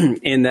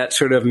in that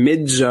sort of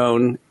mid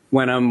zone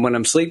when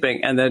I'm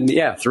sleeping, and then,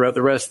 throughout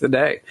the rest of the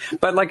day.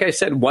 But like I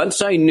said,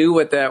 once I knew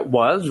what that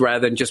was,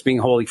 rather than just being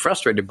wholly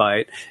frustrated by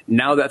it,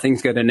 now that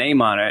thing's got a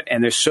name on it,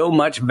 and there's so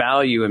much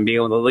value in being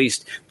able to, at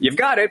least, you've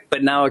got it,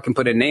 but now I can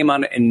put a name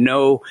on it and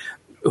know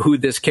who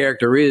this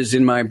character is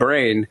in my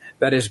brain.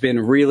 That has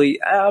been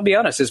really, I'll be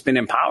honest, it's been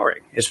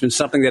empowering. It's been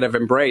something that I've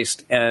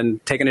embraced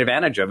and taken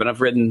advantage of, and I've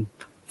written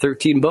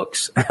 13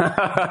 books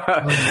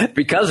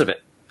because of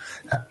it.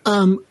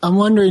 I'm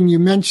wondering, you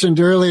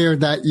mentioned earlier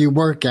that you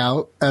work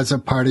out as a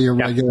part of your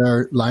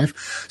regular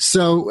life.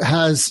 So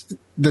has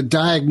the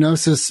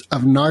diagnosis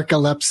of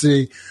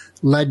narcolepsy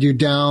led you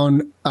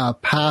down a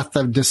path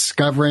of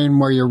discovering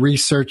where you're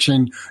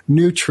researching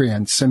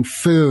nutrients and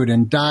food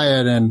and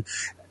diet and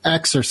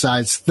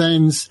exercise,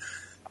 things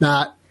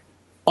that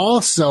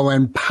also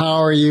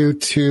empower you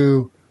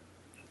to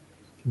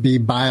be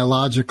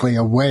biologically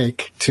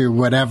awake to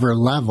whatever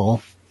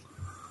level?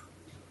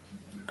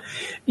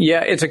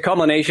 Yeah, it's a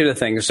culmination of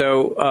things.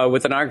 So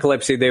with the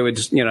narcolepsy, they would,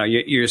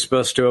 you're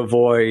supposed to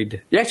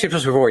avoid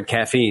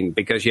caffeine,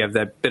 because you have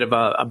that bit of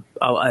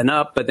an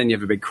up, but then you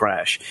have a big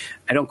crash.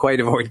 I don't quite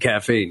avoid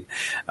caffeine.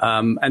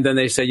 And then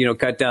they said,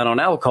 cut down on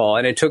alcohol.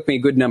 And it took me a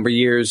good number of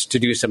years to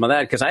do some of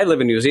that, because I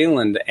live in New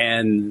Zealand,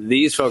 and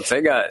these folks,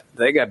 they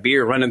got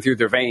beer running through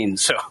their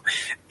veins. So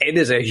it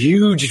is a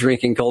huge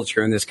drinking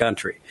culture in this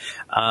country.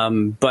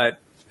 But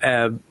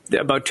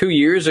about 2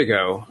 years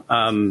ago,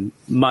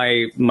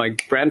 my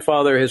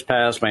grandfather has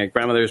passed, my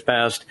grandmother has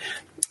passed,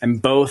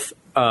 and both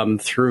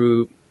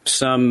through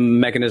some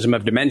mechanism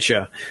of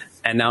dementia.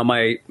 And now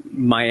my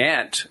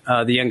aunt,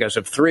 the youngest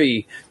of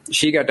three,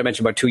 she got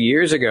dementia about 2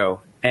 years ago.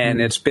 And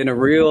it's been a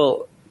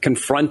real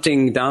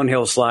confronting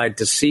downhill slide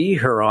to see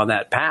her on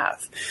that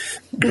path.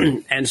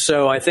 And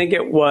so I think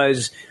it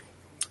was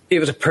it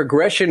was a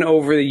progression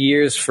over the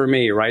years for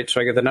me, right? So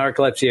I got the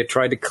narcolepsy. I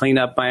tried to clean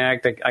up my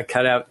act. I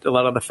cut out a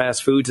lot of the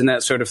fast foods and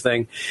that sort of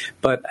thing.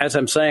 But as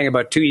I'm saying,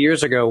 about 2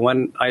 years ago,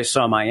 when I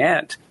saw my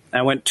aunt,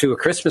 I went to a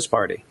Christmas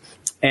party,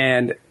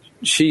 and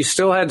she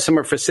still had some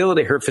of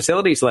her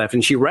facilities left,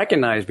 and she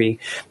recognized me,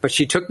 but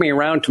she took me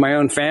around to my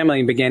own family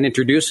and began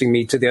introducing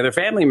me to the other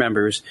family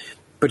members,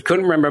 but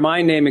couldn't remember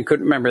my name and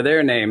couldn't remember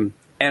their name.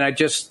 And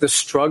the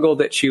struggle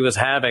that she was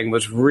having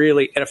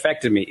it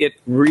affected me. It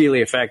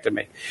really affected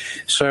me.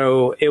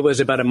 So it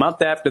was about a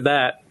month after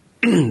that,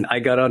 I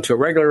got onto a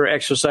regular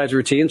exercise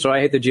routine. So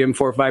I hit the gym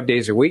 4 or 5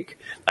 days a week.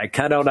 I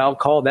cut out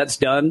alcohol. That's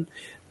done.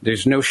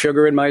 There's no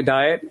sugar in my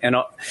diet.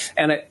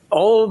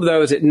 All of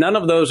those, none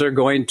of those are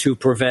going to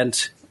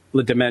prevent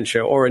the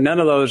dementia, or none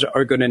of those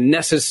are going to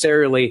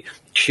necessarily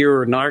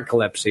cure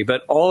narcolepsy.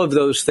 But all of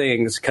those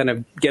things, kind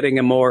of getting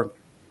a more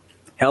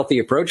healthy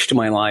approach to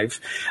my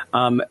life,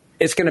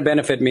 it's going to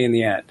benefit me in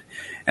the end.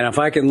 And if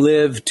I can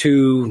live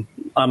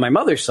on my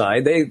mother's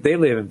side,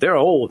 they're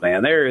old,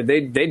 man.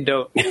 They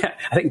don't,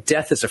 I think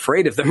death is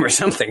afraid of them or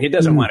something. It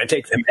doesn't want to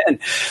take them in.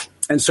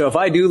 And so if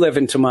I do live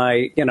into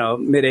my,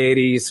 mid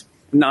 80s,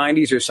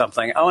 90s or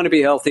something, I want to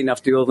be healthy enough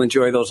to be able to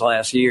enjoy those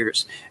last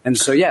years. And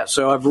so,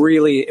 so I've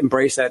really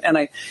embraced that. And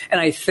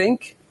I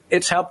think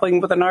it's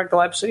helping with the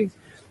narcolepsy.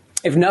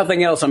 If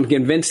nothing else, I'm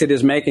convinced it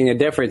is making a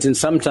difference. And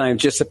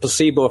sometimes just the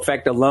placebo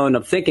effect alone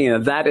of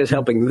thinking that is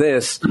helping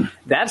this,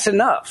 that's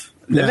enough.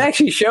 They've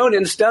actually shown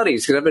in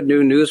studies, because I've been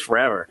doing news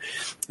forever,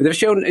 it's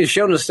shown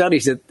in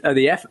studies that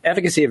the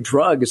efficacy of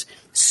drugs,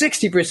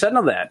 60%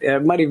 of that,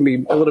 it might even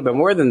be a little bit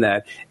more than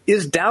that,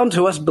 is down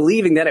to us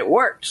believing that it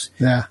works.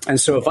 Yeah.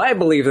 And so if I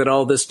believe that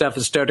all this stuff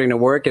is starting to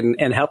work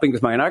and helping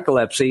with my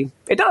narcolepsy,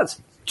 it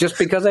does, just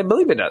because I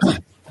believe it does.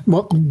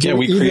 Well,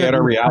 we create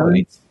our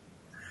reality.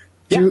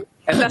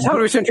 And that's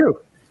 100% true.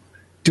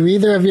 Do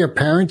either of your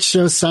parents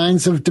show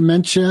signs of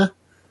dementia?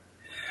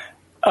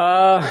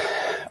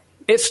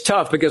 It's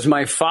tough because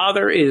my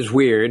father is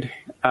weird.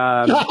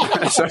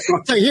 So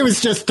he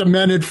was just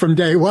demented from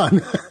day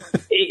one.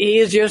 He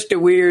is just a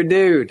weird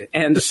dude.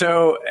 And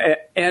so,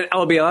 and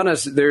I'll be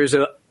honest,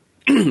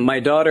 my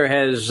daughter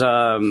has,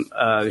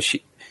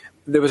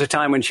 there was a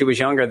time when she was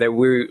younger that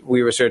we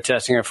were sort of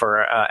testing her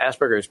for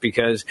Asperger's,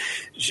 because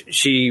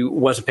she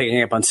wasn't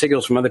picking up on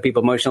signals from other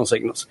people, emotional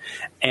signals.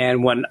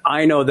 And when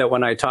I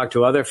talk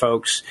to other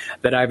folks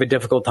that I have a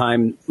difficult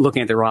time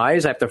looking at their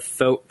eyes, I have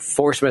to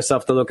force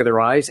myself to look at their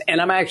eyes.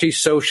 And I'm actually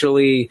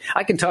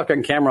I can talk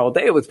on camera all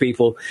day with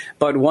people,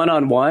 but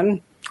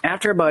one-on-one,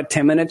 after about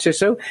 10 minutes or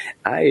so,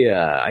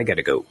 I got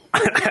to go.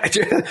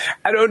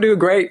 I don't do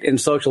great in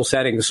social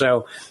settings.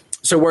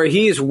 So where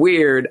he's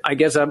weird, I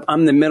guess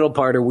I'm the middle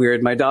part of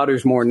weird. My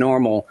daughter's more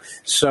normal.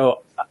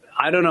 So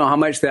I don't know how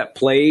much that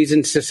plays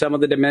into some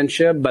of the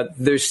dementia, but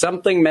there's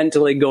something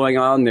mentally going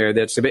on there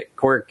that's a bit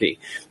quirky.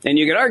 And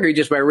you could argue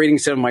just by reading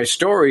some of my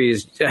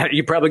stories,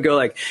 you probably go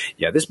like,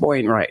 yeah, this boy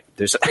ain't right.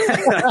 There's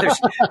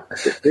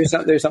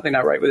something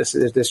not right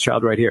with this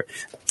child right here.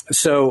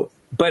 So,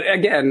 but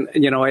again,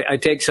 I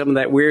take some of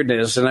that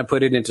weirdness and I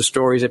put it into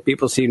stories that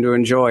people seem to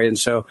enjoy. And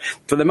so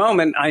for the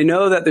moment, I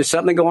know that there's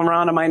something going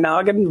on in my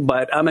noggin,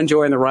 but I'm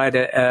enjoying the ride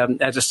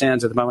as it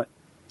stands at the moment.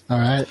 All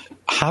right.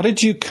 How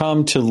did you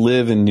come to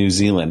live in New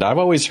Zealand? I've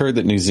always heard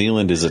that New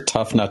Zealand is a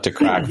tough nut to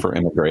crack for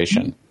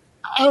immigration.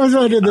 I was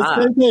wondering the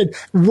same thing.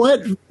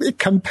 What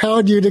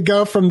compelled you to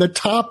go from the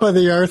top of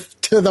the earth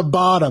to the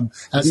bottom,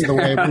 as the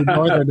way we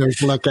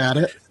Northerners look at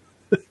it?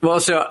 Well,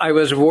 so I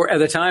was at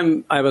the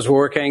time I was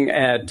working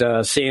at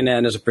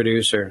CNN as a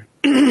producer.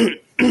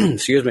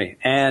 Excuse me,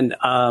 and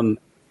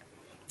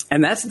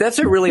that's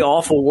a really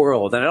awful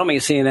world. And I don't mean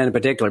CNN in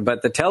particular,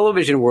 but the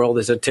television world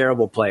is a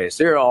terrible place.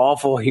 There are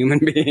awful human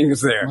beings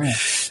there.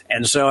 Right.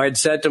 And so I'd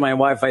said to my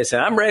wife, I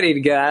said, I'm ready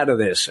to get out of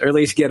this, or at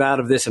least get out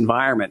of this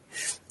environment.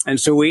 And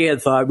so we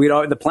had thought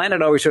the plan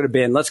had always sort of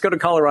been, let's go to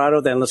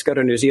Colorado, then let's go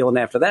to New Zealand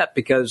after that,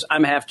 because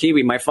I'm half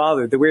Kiwi. My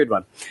father, the weird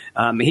one,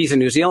 he's a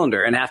New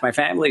Zealander, and half my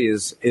family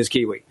is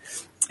Kiwi.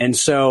 And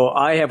so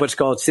I have what's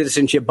called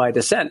citizenship by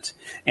descent.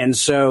 And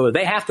so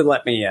they have to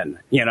let me in,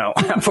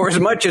 for as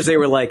much as they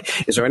were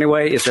like, is there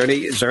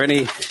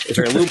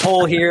a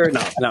loophole here?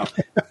 No.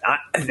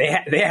 They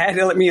had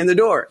to let me in the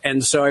door.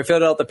 And so I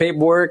filled out the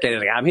paperwork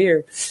and I'm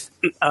here.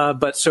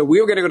 But so we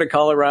were going to go to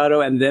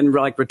Colorado and then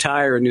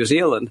retire in New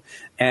Zealand.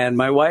 And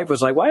my wife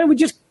was like, why don't we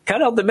just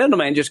cut out the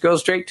middleman and just go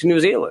straight to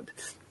New Zealand?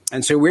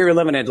 And so we were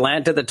living in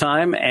Atlanta at the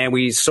time, and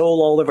we sold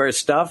all of our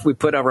stuff. We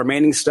put our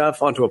remaining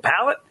stuff onto a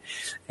pallet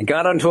and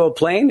got onto a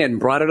plane and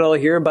brought it all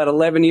here about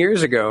 11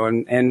 years ago.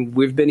 And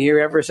we've been here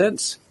ever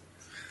since.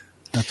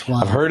 That's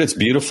wild. I've heard it's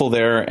beautiful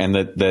there, and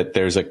that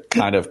there's a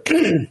kind of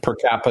per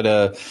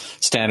capita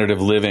standard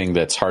of living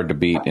that's hard to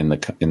beat in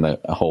the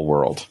whole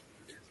world.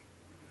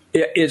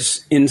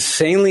 It's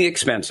insanely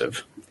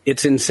expensive.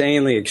 But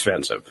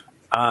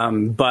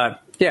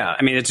yeah,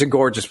 I mean, it's a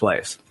gorgeous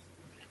place.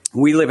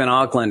 We live in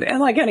Auckland,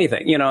 and like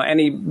anything,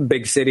 any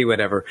big city,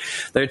 whatever,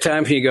 there are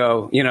times you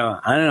go,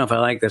 I don't know if I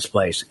like this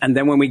place. And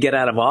then when we get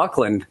out of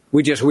Auckland,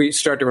 we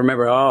start to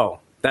remember, oh,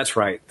 that's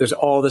right, there's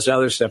all this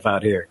other stuff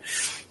out here.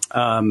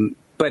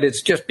 But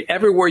it's just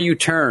everywhere you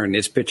turn,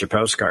 it's picture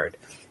postcard.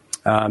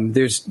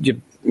 There's,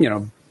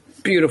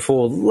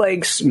 beautiful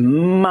lakes,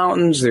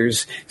 mountains,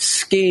 there's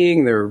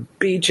skiing, there are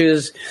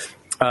beaches.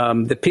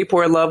 The people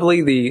are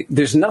lovely.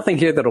 There's nothing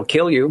here that'll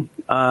kill you.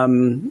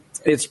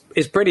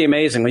 It's pretty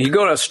amazing. When you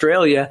go to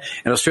Australia,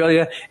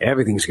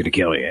 everything's going to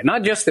kill you.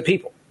 Not just the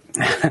people.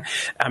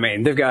 I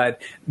mean, they've got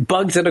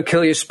bugs that'll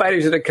kill you,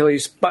 spiders that'll kill you.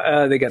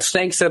 They got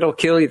snakes that'll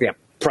kill you. They got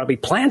probably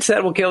plants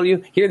that will kill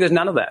you. Here, there's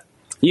none of that.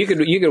 You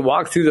could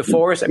walk through the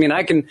forest. I mean,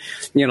 I can,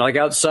 like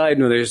outside,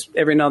 there's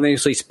every now and then you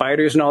see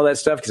spiders and all that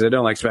stuff because I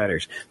don't like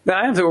spiders. But I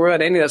don't have to worry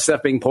about any of that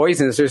stuff being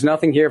poisonous. There's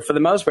nothing here for the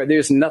most part.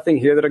 There's nothing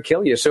here that'll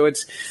kill you. So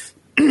it's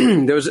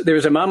there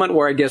was a moment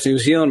where I guess New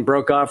Zealand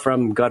broke off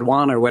from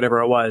Gondwana or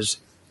whatever it was,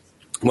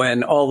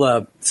 when all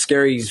the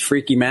scary,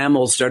 freaky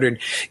mammals started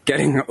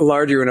getting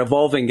larger and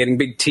evolving, getting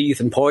big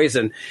teeth and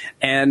poison.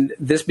 And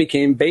this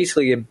became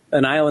basically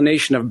an island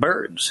nation of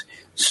birds.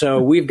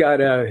 So we've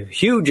got a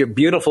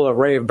beautiful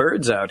array of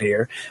birds out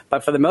here.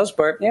 But for the most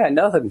part,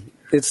 nothing.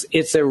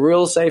 It's a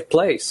real safe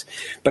place.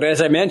 But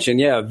as I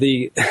mentioned,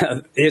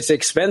 it's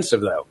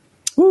expensive, though.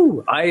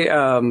 When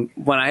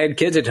I had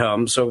kids at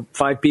home, so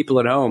 5 people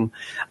at home,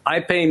 we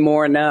pay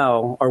more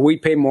now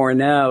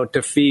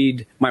to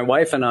feed my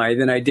wife and I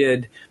than I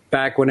did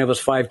back when it was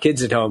 5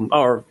 kids at home,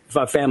 or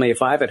a family of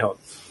 5 at home.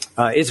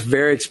 It's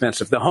very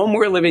expensive. The home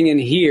we're living in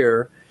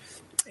here,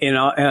 in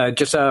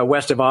just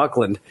west of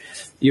Auckland,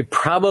 you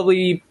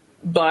probably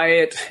buy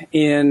it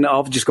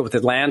I'll just go with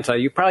Atlanta.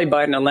 You probably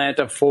buy it in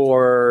Atlanta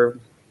for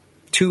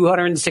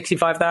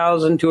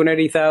 $265,000,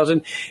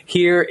 $280,000.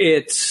 Here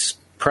it's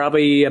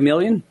probably $1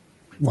 million.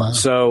 Wow.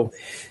 So,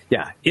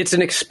 it's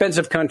an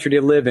expensive country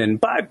to live in,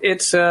 but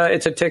it's a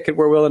ticket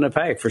we're willing to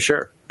pay for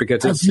sure,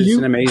 because it's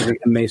an amazing,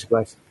 amazing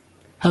place.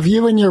 Have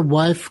you and your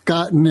wife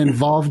gotten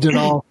involved at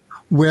all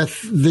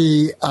with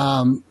the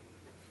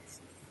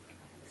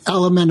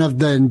element of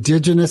the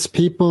indigenous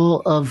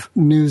people of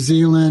New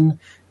Zealand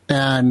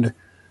and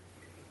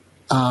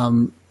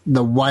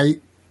the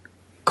white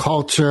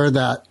culture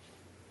that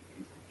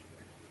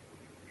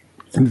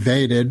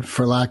invaded,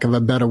 for lack of a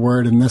better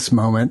word in this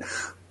moment?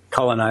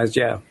 Colonized,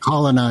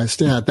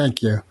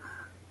 thank you.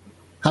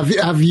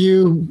 Have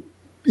you,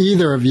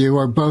 either of you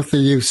or both of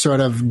you, sort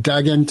of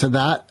dug into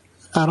that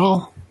at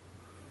all?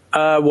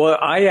 Well,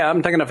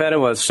 I'm talking of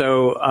Whenua.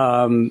 So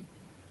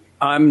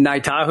I'm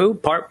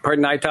Ngaitahu, part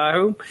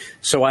Ngaitahu.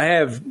 So I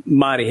have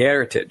Māori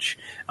heritage.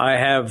 I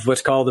have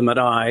what's called the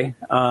Marae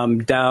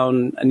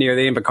down near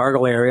the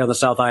Invercargill area on the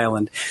South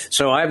Island.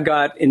 So I've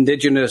got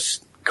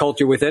indigenous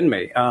culture within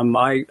me.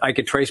 I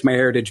could trace my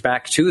heritage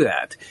back to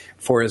that.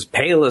 For as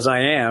pale as I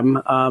am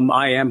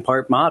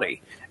part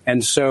Māori.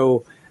 And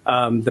so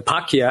the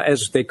Pakeha,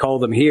 as they call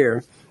them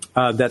here,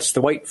 that's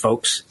the white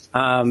folks.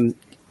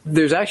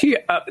 There's actually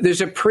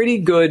there's a pretty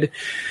good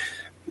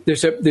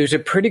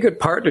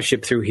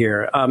partnership through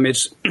here.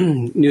 It's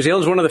New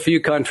Zealand's one of the few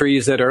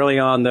countries that early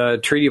on the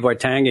Treaty of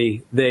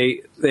Waitangi,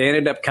 they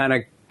ended up kind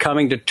of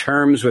coming to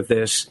terms with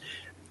this,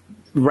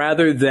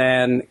 rather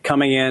than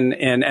coming in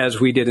and as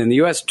we did in the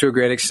U.S. to a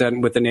great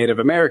extent with the Native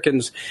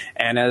Americans,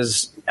 and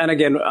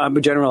again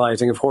I'm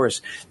generalizing, of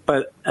course,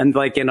 and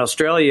like in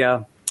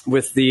Australia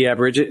with the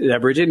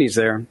Aborigines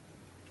there,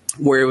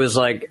 where it was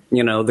like,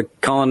 the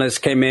colonists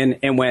came in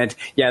and went,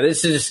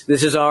 this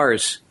is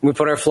ours. We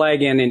put our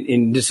flag in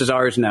and this is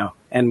ours now,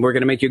 and we're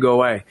going to make you go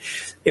away.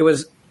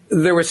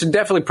 There were some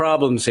definitely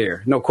problems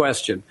here, no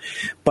question,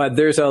 but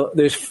there's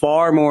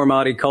far more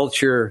Māori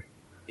culture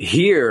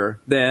here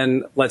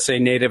than, let's say,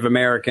 Native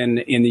American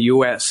in the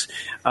U.S.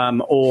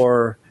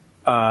 or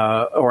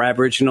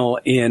Aboriginal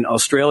in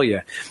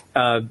Australia.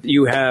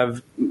 You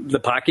have the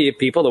Pakeha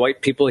people, the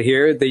white people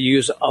here. They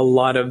use a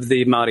lot of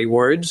the Māori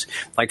words,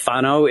 like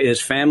whānau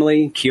is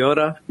family, kia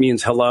ora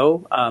means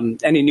hello.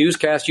 Any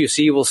newscast you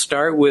see will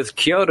start with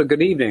kia ora,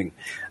 good evening,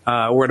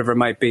 or whatever it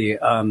might be.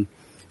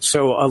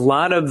 So a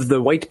lot of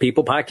the white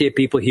people, Pakeha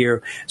people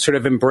here, sort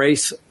of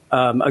embrace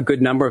a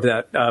good number of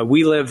that.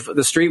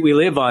 The street we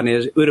live on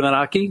is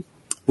Uramaraki,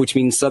 which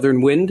means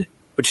southern wind,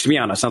 which to be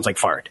honest sounds like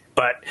fart,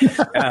 but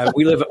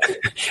we live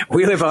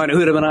on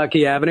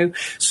Uramaraki Avenue.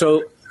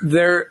 So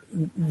the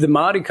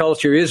Māori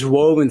culture is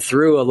woven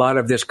through a lot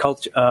of this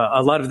culture,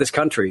 a lot of this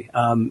country,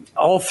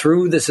 all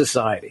through the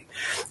society,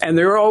 and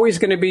there are always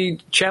going to be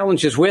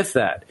challenges with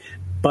that.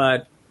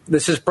 But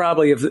this is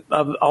probably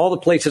of all the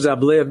places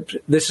I've lived,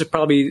 this is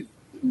probably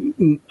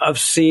I've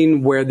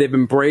seen where they've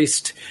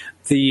embraced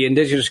the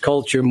indigenous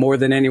culture more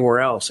than anywhere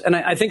else. And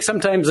I think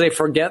sometimes they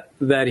forget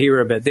that here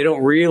a bit. They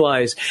don't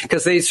realize,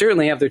 because they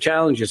certainly have their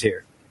challenges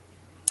here,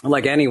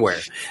 like anywhere.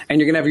 And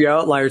you're going to have your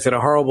outliers that are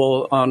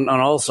horrible on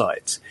all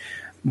sides.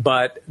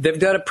 But they've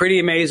done a pretty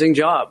amazing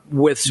job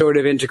with sort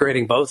of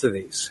integrating both of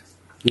these,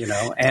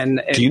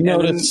 and do you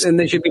notice, and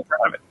they should be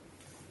proud of it.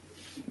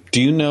 Do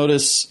you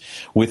notice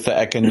with the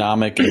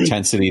economic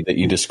intensity that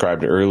you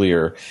described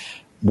earlier,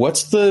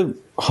 what's the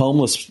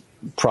homeless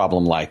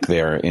problem like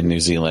there in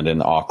New Zealand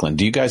and Auckland?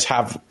 Do you guys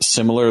have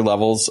similar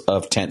levels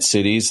of tent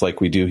cities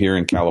like we do here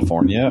in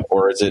California,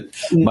 or is it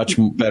much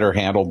better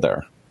handled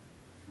there?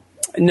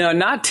 No,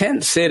 not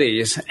tent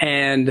cities.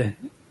 And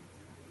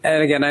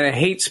again, I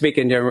hate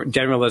speaking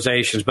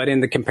generalizations, but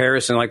in the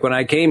comparison, like when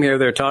I came here,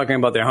 they're talking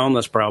about their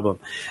homeless problem,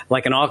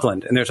 like in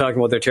Auckland, and they're talking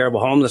about their terrible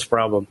homeless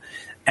problem.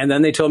 And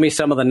then they told me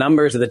some of the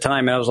numbers at the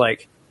time, and I was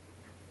like,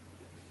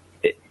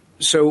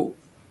 so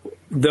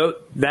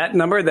that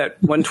number,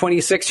 that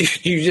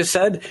 126 you just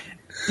said,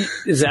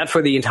 is that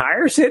for the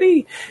entire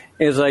city?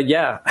 It was like,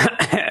 yeah.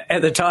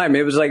 At the time,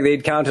 it was like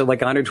they'd counted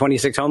like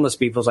 126 homeless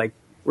people. It's like,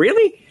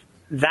 really?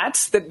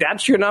 That's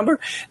your number?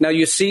 Now,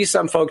 you see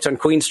some folks on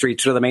Queen Street,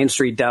 sort of the main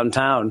street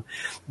downtown.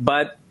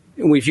 But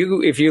if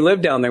you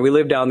live down there, we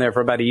lived down there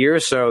for about a year or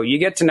so, you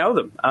get to know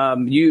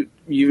them. You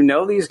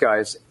know these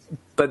guys.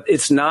 But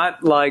it's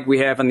not like we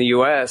have in the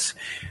U.S.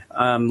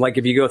 Like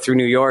if you go through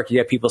New York, you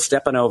get people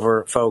stepping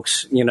over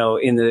folks, in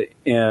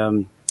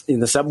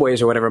the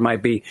subways or whatever it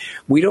might be.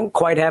 We don't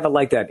quite have it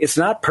like that. It's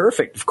not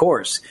perfect, of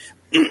course.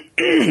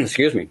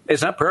 Excuse me.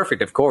 It's not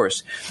perfect, of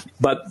course.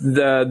 But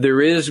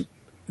there is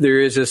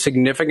a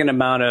significant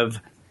amount of,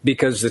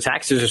 because the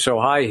taxes are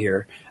so high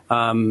here,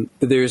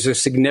 there's a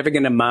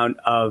significant amount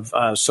of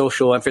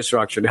social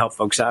infrastructure to help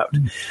folks out.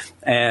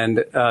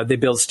 And they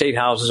build state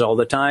houses all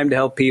the time to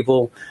help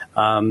people.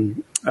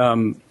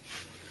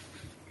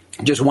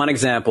 Just one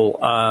example,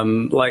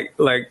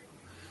 like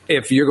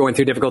if you're going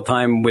through a difficult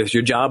time with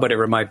your job,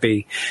 whatever it might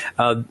be,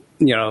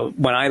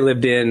 when I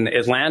lived in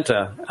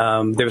Atlanta,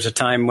 there was a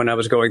time when I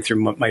was going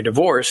through my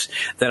divorce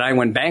that I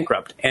went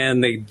bankrupt,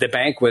 and the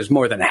bank was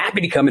more than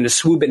happy to come in and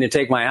swoop in and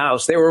take my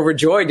house. They were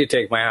overjoyed to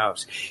take my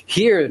house.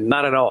 Here,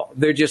 not at all.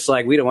 They're just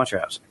like, we don't want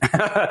your house.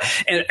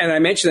 and I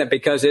mention that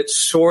because it's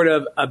sort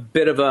of a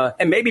bit of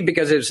and maybe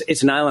because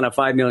it's an island of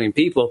 5 million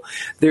people,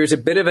 there's a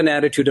bit of an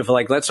attitude of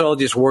like, let's all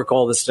just work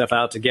all this stuff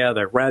out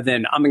together rather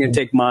than I'm going to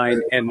take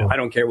mine and I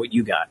don't care what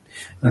you got.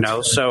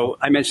 So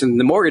I mentioned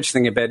the mortgage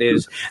thing a bit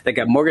is they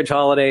got mortgage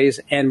holidays,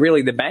 and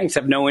really the banks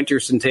have no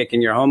interest in taking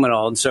your home at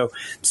all. And so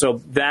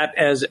that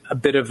as a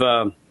bit of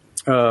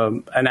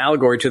an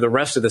allegory to the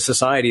rest of the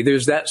society,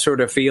 there's that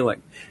sort of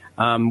feeling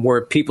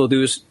where people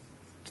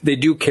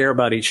do care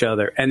about each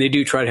other, and they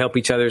do try to help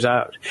each other's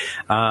out.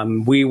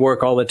 We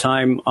work all the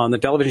time on the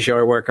television show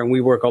I work on. We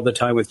work all the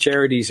time with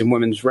charities and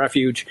Women's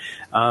Refuge.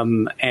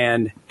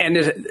 And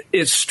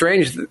it's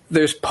strange.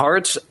 There's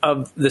parts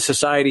of the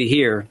society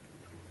here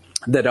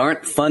that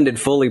aren't funded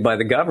fully by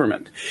the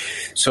government.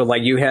 So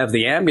like you have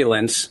the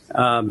ambulance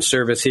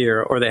service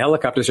here, or the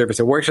helicopter service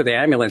that works with the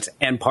ambulance.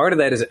 And part of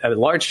that is, a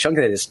large chunk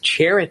of that is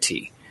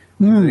charity.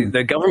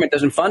 The government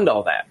doesn't fund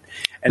all that.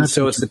 And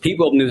so it's the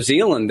people of New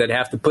Zealand that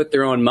have to put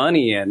their own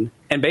money in.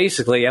 And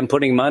basically, I'm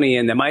putting money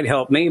in that might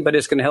help me, but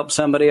it's going to help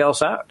somebody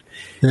else out.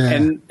 Yeah.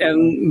 And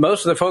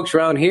most of the folks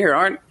around here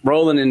aren't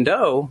rolling in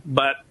dough,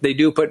 but they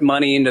do put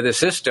money into the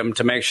system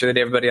to make sure that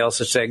everybody else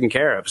is taken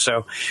care of.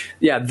 So,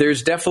 yeah,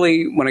 there's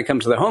definitely, when it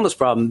comes to the homeless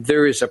problem,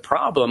 there is a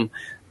problem.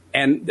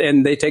 And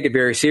they take it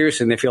very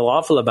seriously and they feel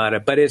awful about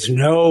it. But it's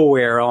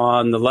nowhere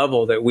on the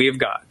level that we've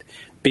got.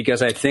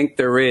 Because I think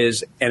there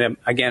is, and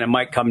again, it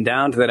might come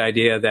down to that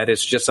idea that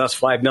it's just us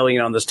 5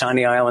 million on this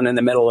tiny island in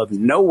the middle of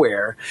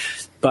nowhere.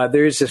 But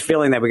there's this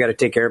feeling that we got to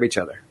take care of each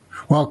other.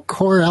 Well,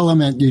 core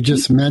element you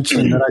just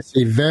mentioned that I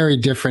see very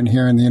different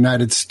here in the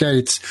United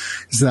States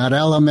is that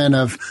element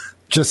of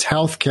just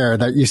healthcare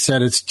that you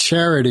said it's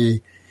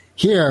charity.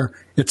 Here,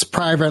 it's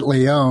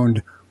privately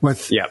owned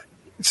with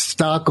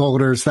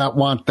stockholders that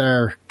want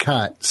their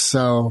cut.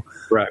 So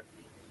right.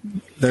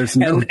 There's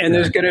no and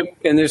there's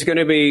going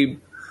to be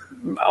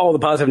all the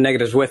positive and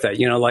negatives with it.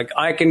 Like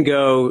I can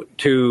go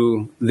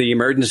to the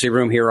emergency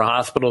room here, a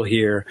hospital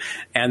here,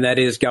 and that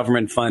is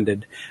government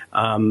funded.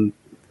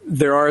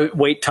 There are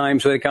wait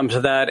times when it comes to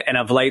that. And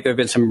of late, there have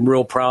been some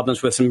real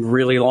problems with some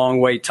really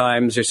long wait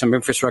times. There's some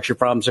infrastructure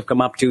problems that have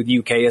come up too. The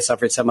UK has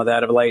suffered some of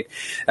that of late.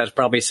 There's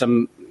probably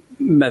some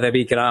method of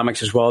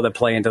economics as well that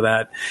play into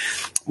that.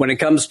 When it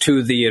comes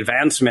to the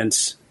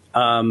advancements,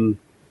 for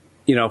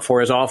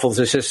as awful as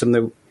the system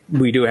that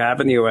we do have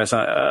in the U.S.,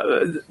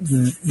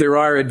 there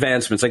are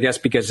advancements, I guess,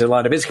 because a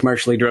lot of it is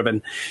commercially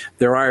driven.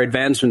 There are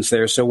advancements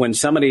there. So when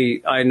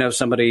I know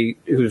somebody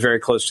who's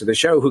very close to the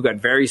show who got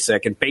very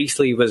sick and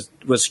basically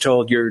was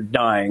told, you're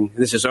dying,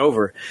 this is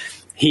over.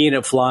 He ended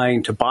up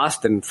flying to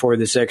Boston for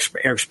this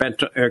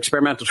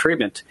experimental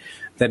treatment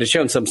that had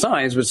shown some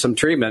signs with some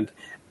treatment,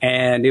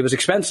 and it was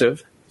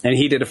expensive. And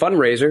he did a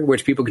fundraiser,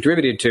 which people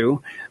contributed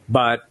to,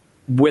 but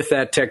with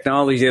that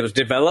technology that was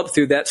developed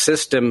through that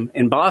system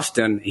in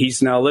Boston,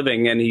 he's now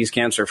living and he's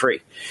cancer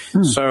free.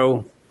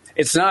 So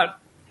it's not,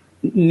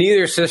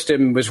 neither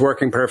system was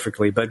working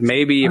perfectly, but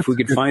maybe if we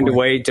could find a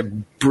way to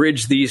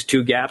bridge these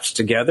two gaps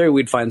together,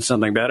 we'd find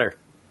something better.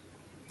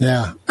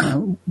 Yeah.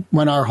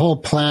 When our whole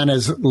plan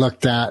is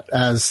looked at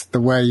as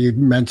the way you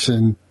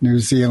mentioned New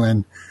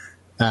Zealand,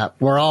 that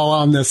we're all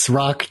on this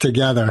rock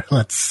together.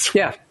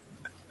 Yeah,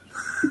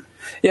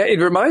 it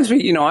reminds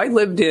me,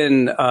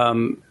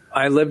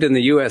 I lived in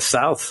the U.S.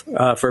 South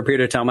for a period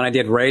of time when I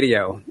did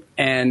radio,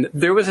 and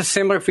there was a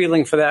similar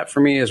feeling for that for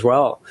me as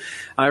well.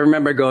 I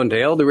remember going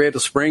to El Dorado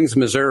Springs,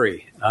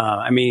 Missouri.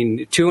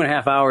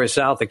 2.5 hours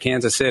south of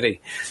Kansas City.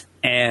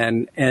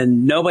 and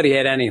nobody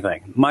had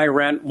anything. My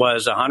rent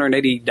was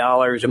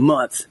 $180 a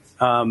month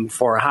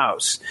for a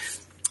house,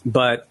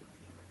 but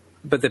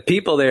the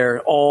people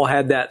there all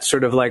had that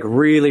sort of like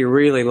really,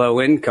 really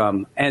low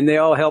income, and they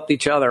all helped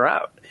each other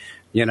out.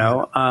 You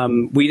know,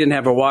 we didn't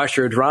have a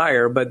washer or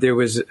dryer, but there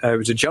was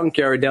a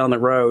junkyard down the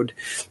road,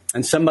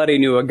 and somebody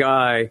knew a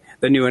guy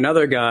that knew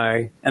another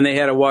guy, and they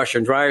had a washer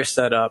and dryer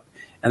set up,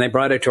 and they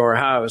brought it to our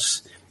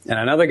house. And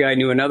another guy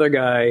knew another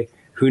guy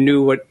who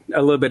knew a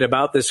little bit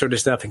about this sort of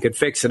stuff and could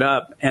fix it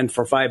up. And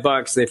for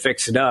 $5, they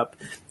fixed it up.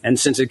 And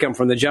since it come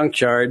from the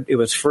junkyard, it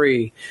was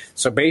free.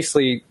 So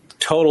basically,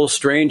 total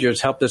strangers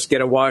helped us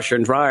get a washer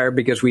and dryer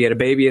because we had a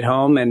baby at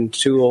home and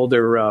two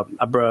older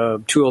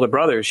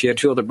brothers. She had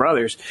two older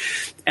brothers,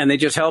 and they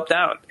just helped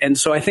out. And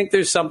so I think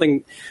there's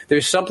something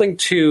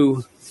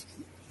to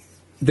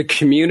the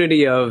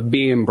community of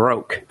being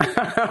broke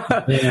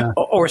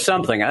or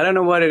something. I don't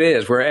know what it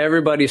is, where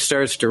everybody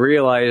starts to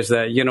realize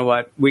that, you know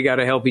what, we got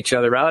to help each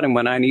other out. And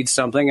when I need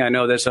something, I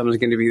know that someone's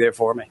going to be there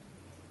for me.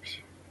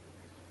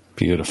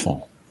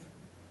 Beautiful.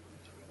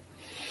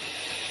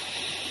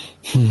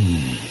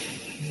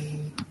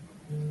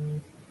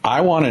 I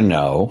want to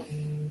know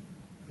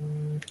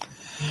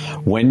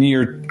when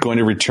you're going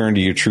to return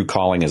to your true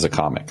calling as a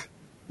comic.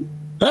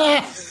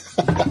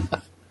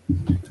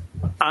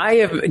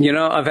 I've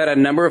had a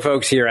number of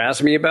folks here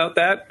ask me about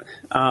that.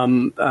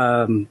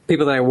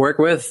 People that I work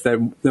with that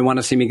want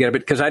to see me get a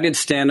bit, because I did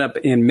stand up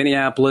in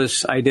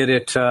Minneapolis. I did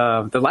it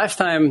the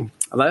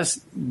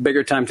last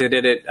bigger times I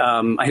did it.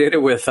 I did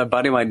it with a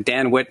buddy of mine,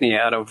 Dan Whitney,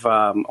 out of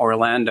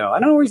Orlando. I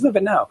don't know where he's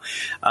living now,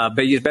 but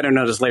he's better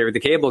known as Larry the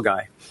Cable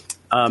Guy.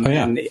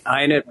 And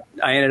I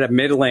ended up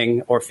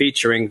middling or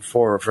featuring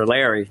for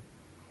Larry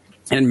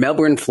in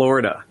Melbourne,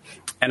 Florida.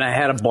 And I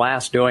had a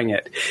blast doing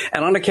it.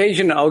 And on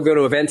occasion, I'll go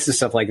to events and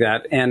stuff like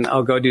that, and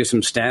I'll go do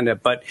some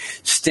stand-up. But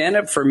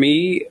stand-up for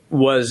me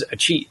was a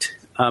cheat.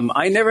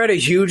 I never had a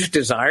huge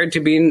desire to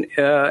be in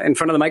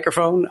front of the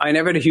microphone. I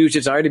never had a huge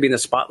desire to be in the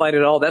spotlight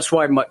at all. That's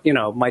why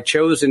my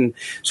chosen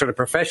sort of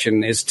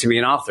profession is to be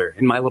an author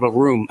in my little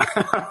room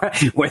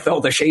with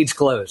all the shades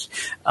closed.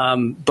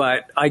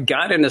 But I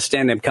got into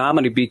stand-up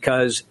comedy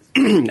because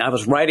I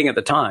was writing at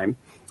the time.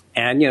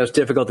 And, it's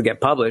difficult to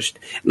get published.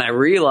 And I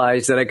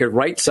realized that I could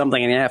write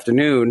something in the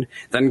afternoon,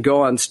 then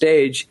go on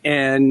stage,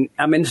 and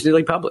I'm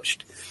instantly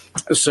published.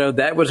 So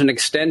that was an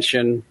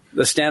extension.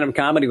 The stand-up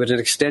comedy was an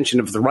extension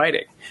of the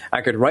writing.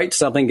 I could write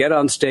something, get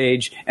on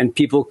stage, and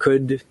people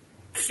could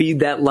feed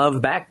that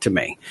love back to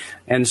me.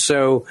 And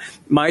so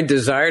my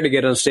desire to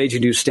get on stage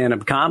and do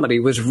stand-up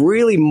comedy was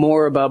really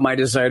more about my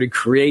desire to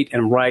create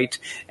and write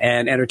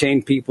and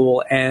entertain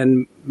people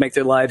and make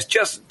their lives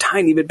just a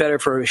tiny bit better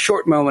for a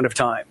short moment of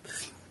time.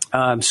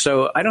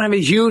 So I don't have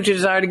a huge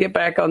desire to get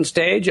back on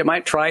stage. I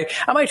might try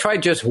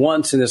just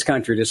once in this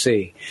country to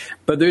see.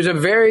 But there's a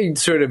very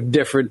sort of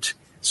different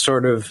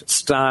sort of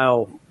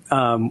style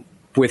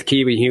with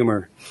Kiwi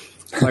humor.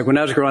 Like when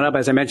I was growing up,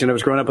 as I mentioned, I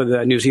was growing up with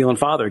a New Zealand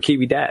father, a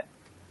Kiwi dad.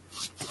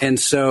 And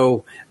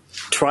so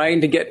trying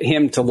to get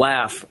him to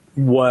laugh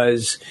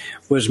was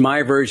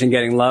my version of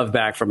getting love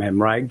back from him,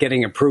 right?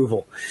 Getting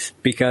approval.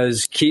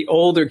 Because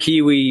older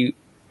Kiwi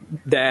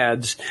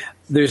dads,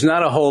 there's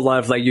not a whole lot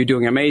of like, you're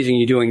doing amazing,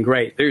 you're doing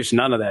great. There's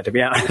none of that, to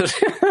be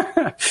honest.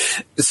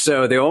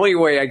 So the only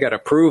way I got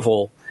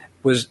approval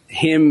was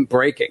him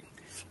breaking,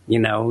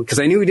 because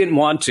I knew he didn't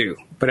want to.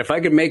 But if I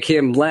could make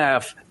him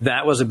laugh,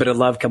 that was a bit of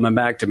love coming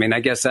back to me. And I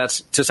guess that's,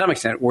 to some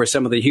extent, where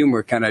some of the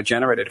humor kind of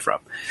generated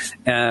from.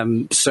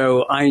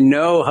 So I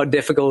know how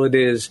difficult it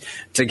is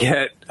to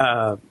get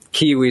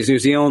Kiwis, New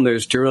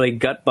Zealanders, to really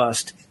gut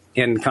bust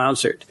in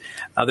concert.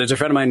 There's a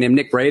friend of mine named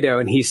Nick Brado,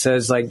 and he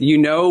says,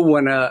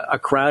 when a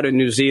crowd in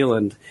New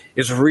Zealand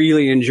is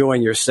really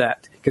enjoying your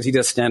set, because he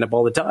does stand up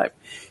all the time.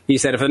 He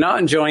said, if they're not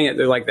enjoying it,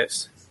 they're like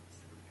this.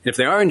 If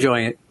they are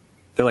enjoying it,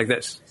 they're like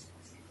this.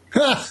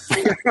 It's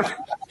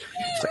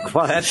like,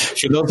 what?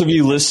 For those of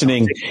you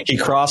listening, he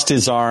crossed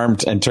his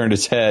arms and turned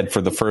his head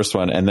for the first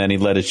one, and then he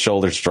let his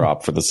shoulders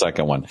drop for the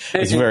second one.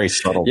 It's very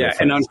subtle. Yeah,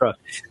 and uncrossed.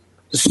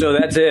 So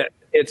that's it.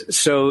 It's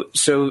so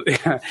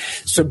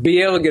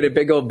be able to get a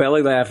big old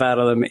belly laugh out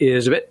of them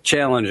is a bit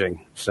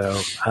challenging.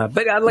 So,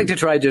 but I'd like to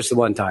try just the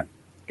one time.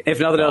 If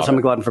nothing else, I'm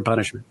a glutton for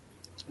punishment.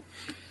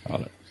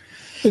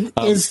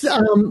 Is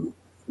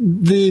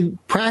the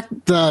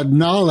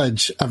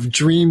knowledge of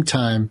dream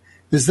time,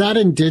 is that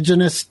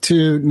indigenous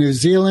to New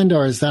Zealand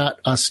or is that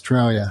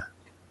Australia?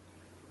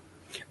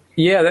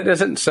 Yeah, that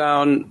doesn't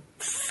sound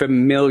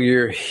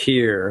familiar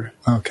here.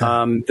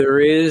 Okay. There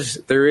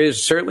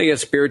is certainly a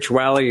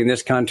spirituality in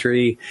this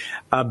country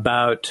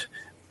about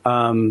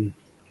honoring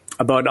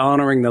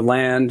the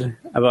land,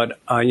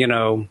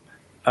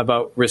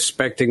 about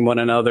respecting one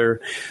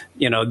another.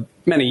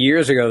 Many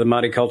years ago, the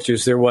Māori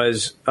cultures, there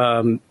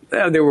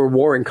were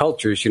warring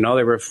cultures. They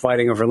were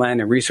fighting over land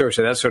and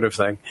resources, that sort of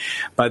thing.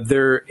 But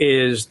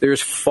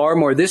there's far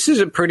more. This is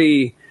a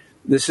pretty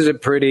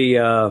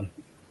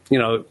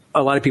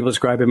a lot of people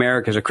describe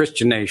America as a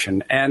Christian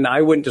nation, and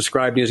I wouldn't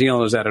describe New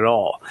Zealand as that at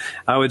all.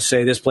 I would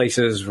say this place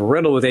is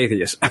riddled with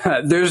atheists.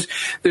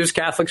 There's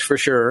Catholics for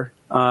sure,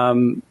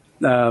 and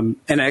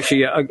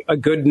actually a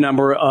good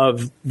number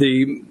of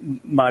the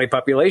Māori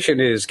population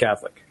is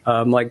Catholic,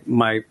 like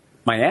my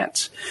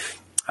aunts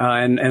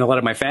and a lot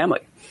of my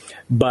family.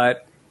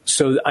 But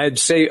so I'd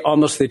say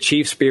almost the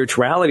chief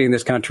spirituality in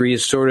this country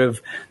is sort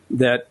of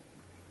that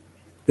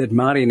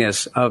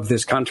Māoriness of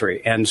this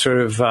country, and sort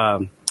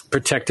of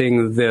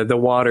protecting the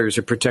waters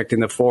or protecting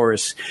the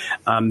forests.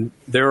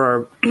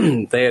 There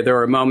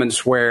are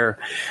moments where,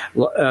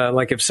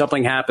 like if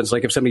something happens,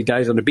 like if somebody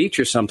dies on the beach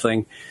or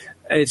something,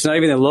 it's not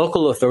even the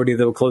local authority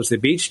that will close the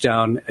beach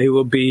down. It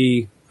will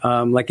be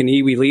like an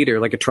iwi leader,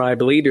 like a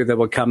tribe leader that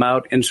will come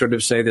out and sort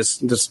of say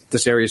this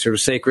area is sort of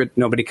sacred.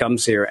 Nobody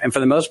comes here. And for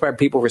the most part,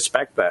 people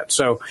respect that.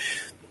 So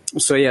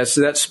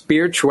that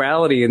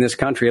spirituality in this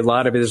country, a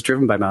lot of it is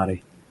driven by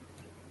Māori.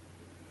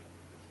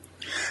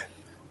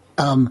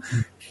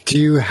 Do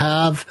you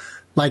have,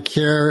 like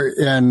here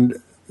in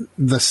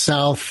the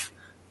South,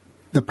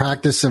 the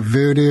practice of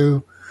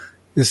voodoo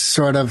is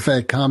sort of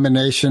a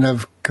combination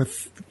of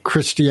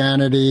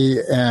Christianity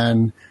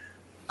and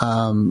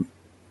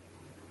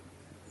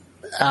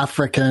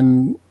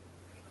African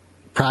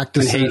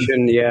practices?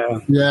 Haitian, yeah.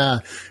 Yeah.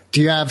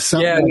 Do you have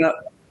something?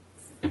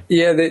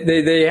 Yeah,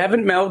 they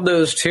haven't melded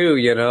those two,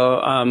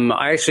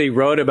 I actually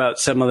wrote about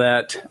some of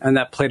that, and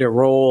that played a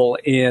role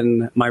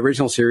in my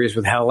original series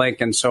with Hal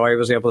Lincoln, so I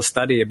was able to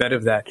study a bit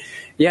of that.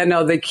 Yeah,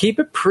 no, they keep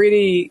it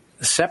pretty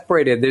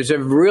separated. There's a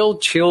real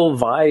chill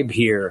vibe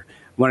here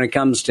when it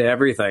comes to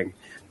everything.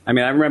 I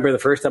mean, I remember the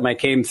first time I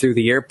came through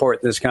the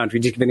airport in this country,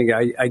 just giving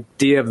an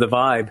idea of the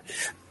vibe.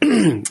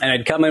 And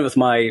I'd come in with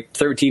my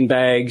 13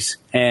 bags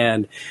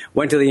and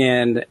went to the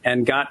end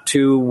and got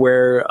to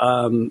where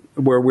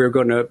we were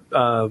going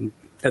to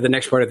at the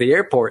next part of the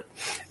airport.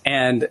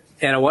 And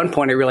at one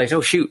point I realized, oh,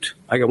 shoot,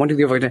 I got 1, 2,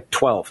 3, 4, 5,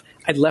 12.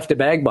 I'd left a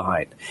bag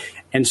behind.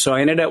 And so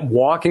I ended up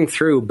walking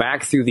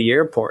back through the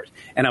airport.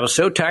 And I was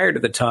so tired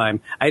at the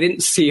time, I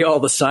didn't see all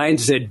the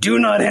signs that said, do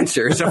not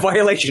enter. It's a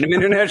violation of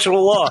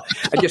international law.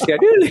 I just got,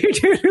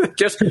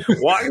 just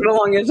walking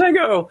along as I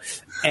go.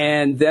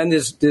 And then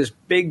this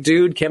big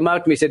dude came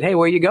out to me and said, hey,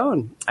 where are you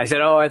going? I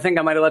said, oh, I think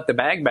I might have left the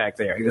bag back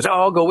there. He goes, oh,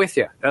 I'll go with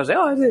you. And I was like,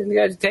 oh, you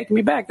guys are taking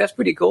me back. That's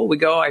pretty cool. We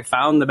go. I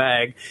found the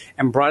bag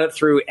and brought it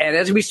through. And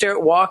as we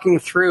start walking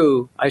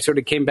through, I sort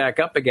of came back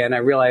up again. I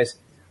realized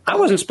I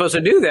wasn't supposed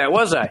to do that,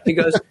 was I? He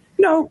goes,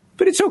 no,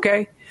 but it's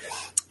okay.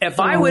 If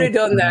I would have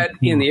done that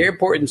in the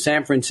airport in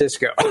San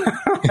Francisco,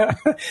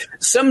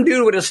 some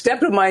dude would have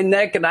stepped on my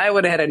neck and I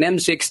would have had an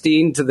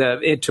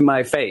M16 to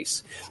my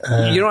face.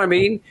 You know what I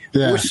mean?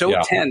 Yeah. We're so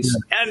tense.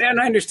 And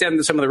I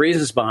understand some of the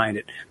reasons behind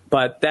it.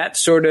 But that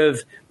sort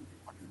of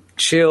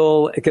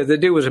chill, because the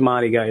dude was a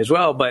Māori guy as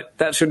well, but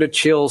that sort of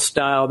chill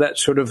style, that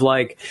sort of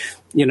like,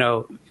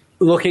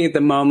 looking at the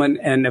moment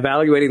and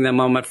evaluating the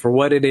moment for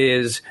what it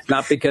is,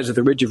 not because of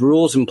the rigid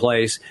rules in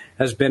place,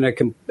 it's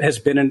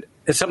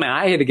something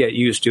I had to get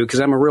used to because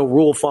I'm a real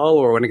rule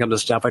follower when it comes to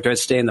stuff. I try to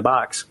stay in the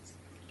box.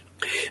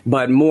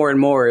 But more and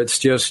more, it's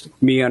just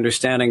me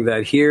understanding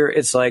that here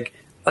it's like,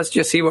 let's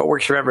just see what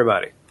works for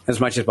everybody as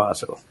much as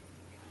possible.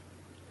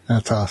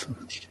 That's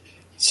awesome.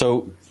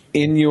 So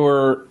in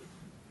your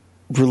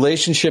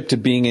relationship to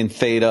being in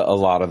Theta a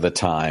lot of the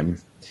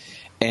time,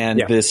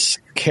 and this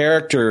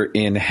character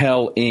in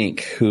Hell Inc.,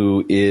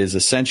 who is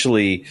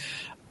essentially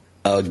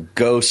a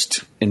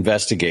ghost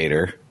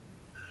investigator,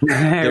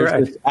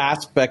 there's this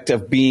aspect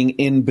of being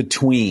in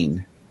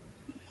between.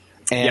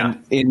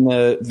 And in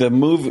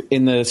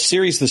the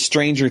series The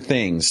Stranger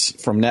Things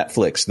from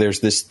Netflix, there's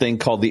this thing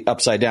called the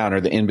upside down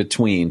or the in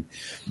between.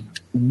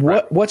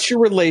 What's your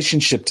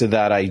relationship to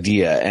that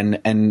idea,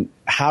 and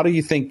how do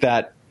you think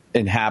that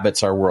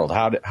inhabits our world?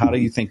 How do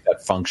you think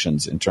that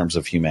functions in terms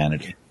of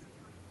humanity?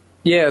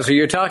 Yeah, so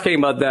you're talking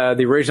about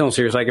the original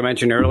series, like I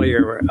mentioned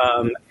earlier,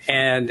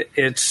 and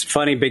it's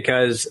funny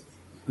because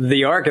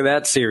the arc of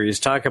that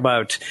series talk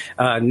about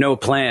no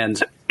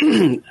plans.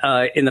 In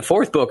the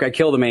fourth book, I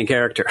kill the main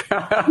character.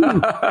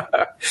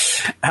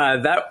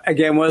 That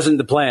again wasn't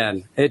the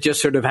plan; it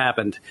just sort of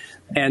happened.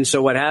 And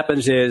so what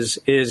happens is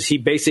he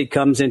basically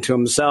comes into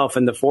himself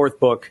in the fourth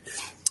book,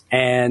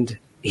 and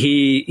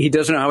he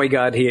doesn't know how he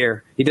got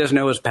here. He doesn't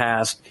know his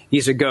past.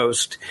 He's a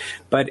ghost.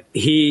 But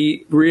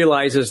he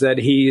realizes that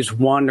he's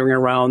wandering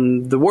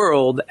around the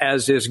world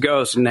as his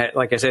ghost. And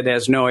like I said,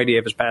 has no idea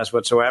of his past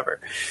whatsoever.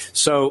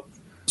 So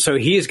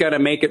he's got to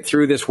make it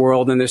through this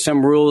world. And there's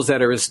some rules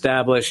that are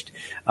established.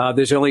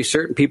 There's only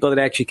certain people that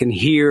actually can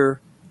hear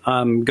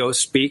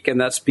ghosts speak.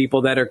 And that's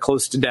people that are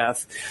close to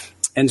death.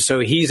 And so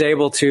he's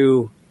able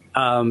to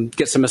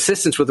get some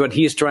assistance with what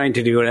he's trying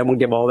to do, and I won't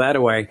give all that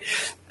away.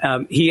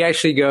 He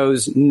actually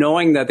goes,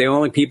 knowing that the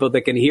only people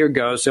that can hear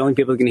ghosts, the only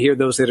people that can hear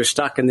those that are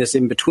stuck in this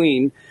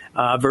in-between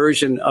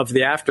version of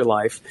the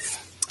afterlife,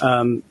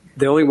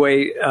 the only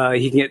way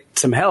he can get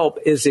some help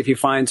is if he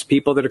finds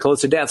people that are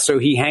close to death. So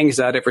he hangs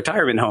out at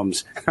retirement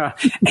homes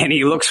and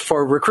he looks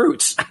for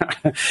recruits.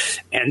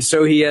 And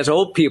so he has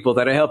old people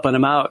that are helping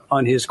him out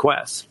on his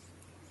quest.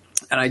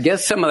 And I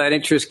guess some of that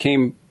interest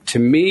came to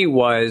me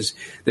was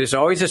there's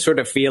always a sort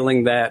of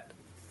feeling that,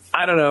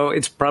 I don't know,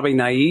 it's probably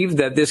naive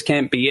that this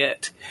can't be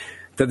it,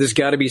 that there's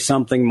got to be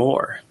something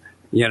more,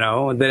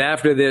 that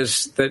after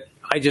this, that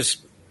I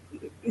just,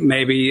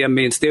 maybe I'm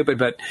being stupid,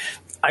 but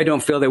I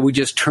don't feel that we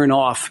just turn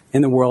off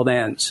and the world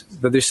ends,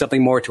 that there's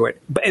something more to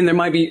it. And there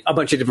might be a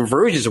bunch of different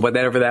versions of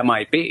whatever that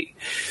might be.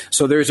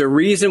 So there's a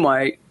reason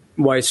why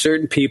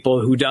certain people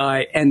who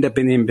die end up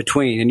in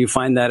between, and you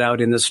find that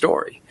out in the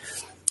story.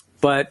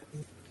 But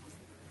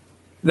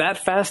that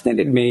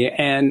fascinated me,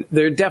 and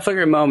there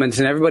definitely are moments,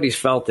 and everybody's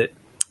felt it,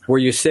 where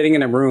you're sitting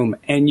in a room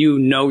and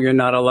you're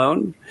not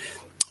alone,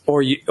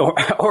 or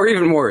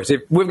even worse,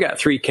 if we've got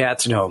 3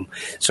 cats at home.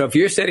 So if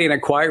you're sitting in a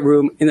quiet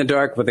room in the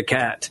dark with a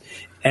cat,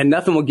 and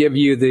nothing will give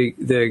you the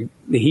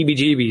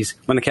heebie-jeebies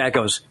when the cat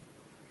goes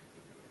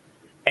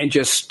and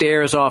just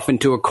stares off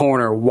into a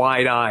corner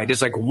wide-eyed.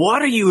 It's like,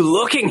 what are you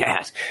looking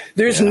at?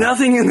 There's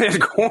nothing in that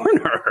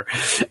corner.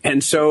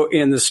 And so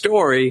in the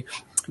story,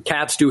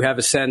 cats do have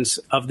a sense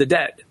of the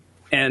dead.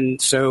 And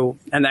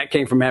that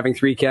came from having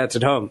 3 cats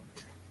at home.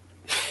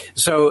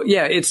 So,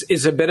 yeah,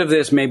 it's a bit of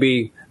this,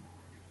 maybe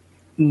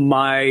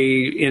my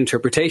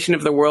interpretation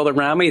of the world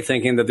around me,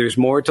 thinking that there's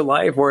more to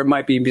life, or it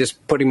might be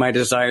just putting my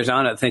desires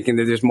on it, thinking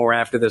that there's more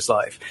after this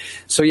life.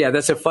 So, yeah,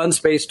 that's a fun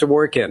space to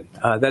work in.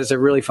 That is a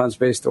really fun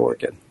space to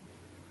work in.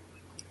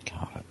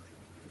 Got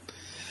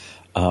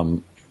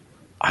it.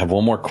 I have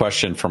one more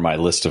question for my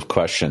list of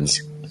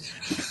questions.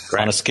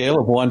 Right. On a scale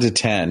of 1 to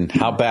 10,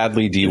 how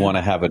badly do you want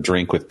to have a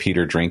drink with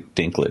Peter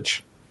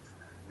Dinklage?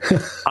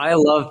 I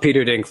love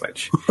Peter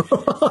Dinklage.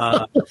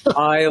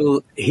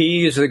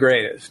 He's the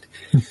greatest.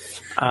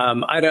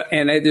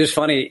 And it's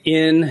funny.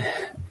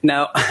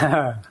 Now,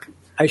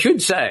 I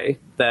should say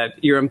that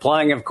you're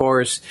implying, of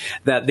course,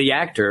 that the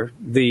actor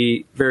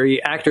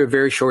of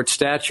very short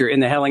stature in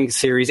the Helen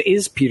series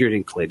is Peter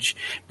Dinklage,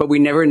 but we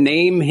never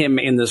name him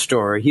in the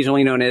story. He's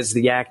only known as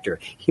the actor.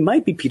 He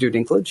might be Peter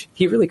Dinklage.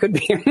 He really could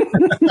be.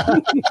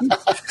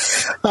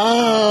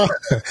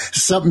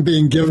 Something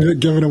being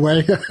given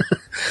away.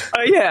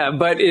 Yeah,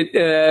 but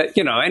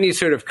any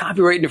sort of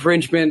copyright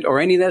infringement or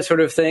any of that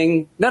sort of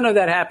thing, none of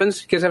that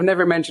happens because I've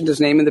never mentioned his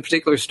name in the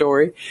particular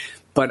story.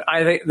 But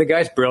I think the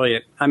guy's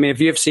brilliant. I mean,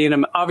 if you've seen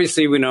him,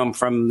 obviously we know him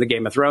from the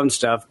Game of Thrones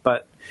stuff,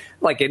 but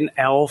like an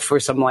Elf or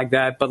something like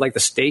that, but like the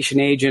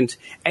station agent,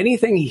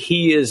 anything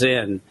he is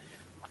in,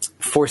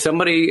 for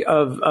somebody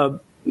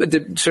of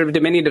sort of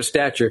diminutive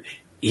stature,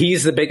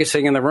 he's the biggest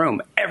thing in the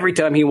room. Every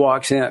time he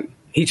walks in,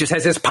 he just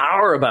has this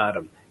power about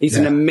him. He's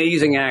an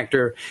amazing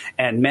actor,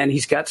 and man,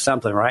 he's got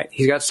something, right?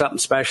 He's got something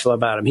special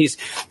about him. He's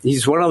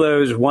one of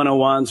those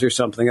 101s or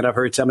something that I've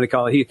heard somebody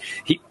call it.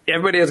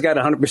 Everybody has got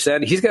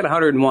 100%. He's got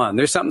 101.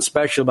 There's something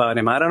special about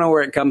him. I don't know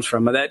where it comes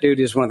from, but that dude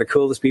is one of the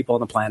coolest people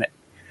on the planet.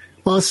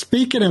 Well,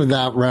 speaking of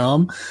that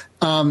realm,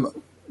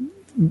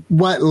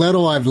 what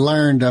little I've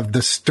learned of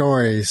the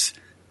stories,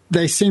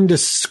 they seem to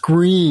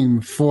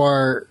scream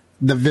for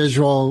the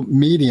visual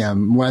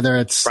medium, whether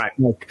it's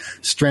like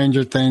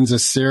Stranger Things, a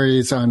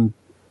series on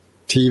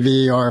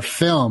TV or a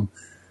film.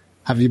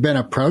 Have you been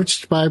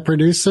approached by a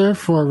producer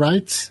for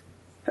rights?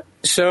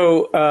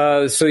 So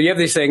you have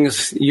these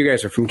things. You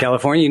guys are from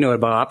California. You know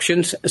about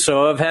options.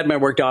 So I've had my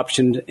work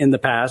optioned in the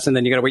past, and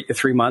then you got to wait your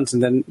 3 months,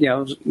 and then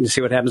you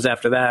see what happens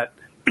after that.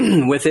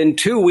 Within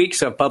 2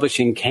 weeks of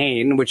publishing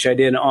Kane, which I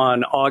did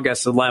on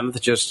August 11th,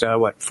 just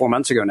 4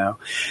 months ago now.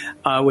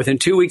 Within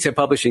 2 weeks of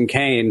publishing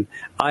Kane,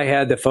 I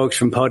had the folks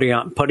from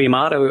Podium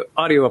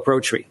Audio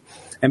approach me.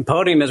 And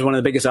Podium is one of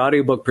the biggest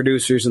audiobook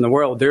producers in the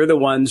world. They're the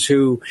ones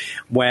who,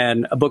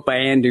 when a book by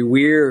Andy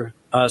Weir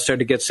started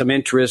to get some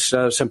interest,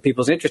 some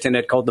people's interest in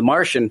it, called The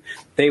Martian,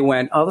 they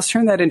went, let's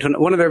turn that into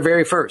one of their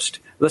very first.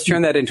 Let's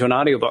turn that into an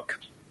audiobook.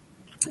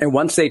 And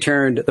once they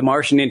turned The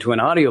Martian into an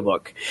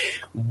audiobook,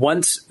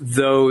 once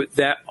though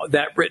that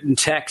written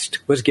text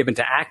was given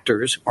to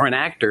actors or an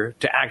actor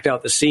to act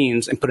out the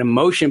scenes and put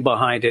emotion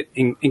behind it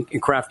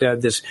and craft out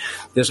this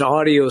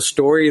audio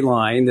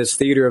storyline, this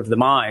theater of the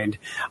mind,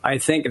 I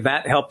think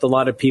that helped a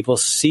lot of people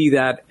see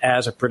that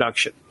as a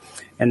production.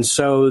 And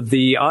so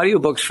the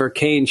audiobooks for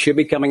Kane should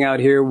be coming out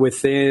here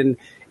within,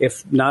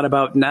 if not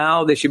about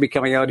now, they should be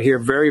coming out here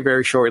very,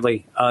 very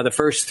shortly. The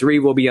first 3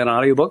 will be on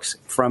audiobooks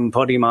from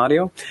Podium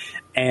Audio.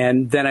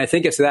 And then I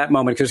think it's that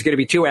moment, because there's going to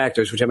be 2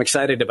 actors, which I'm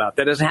excited about.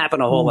 That doesn't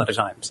happen a whole lot of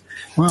times.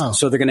 Wow.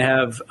 So they're going to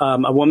have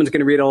a woman's going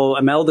to read all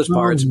Imelda's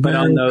parts, but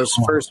on those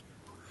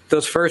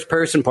first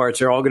person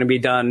parts are all going to be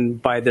done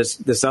by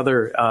this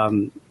other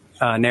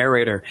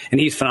narrator, and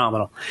he's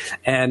phenomenal.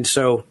 And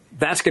so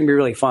that's going to be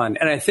really fun.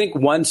 And I think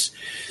once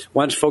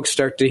folks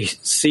start to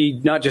see,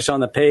 not just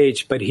on the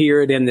page, but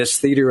hear it in this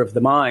theater of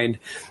the mind,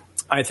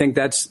 I think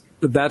that's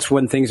that's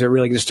when things are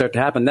really going to start to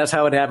happen. That's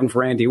how it happened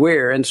for Andy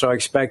Weir, and so I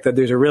expect that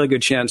there's a really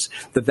good chance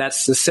that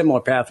that's a similar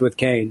path with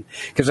Kane.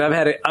 Because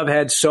I've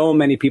had so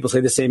many people say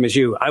the same as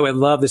you. I would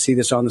love to see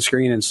this on the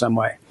screen in some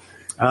way,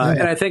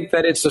 and I think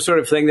that it's the sort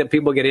of thing that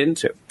people get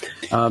into.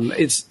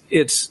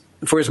 It's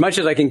for as much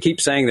as I can keep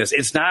saying this,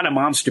 it's not a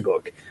monster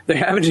book. There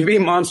happen to be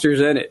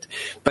monsters in it,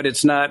 but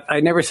it's not.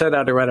 I never set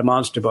out to write a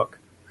monster book.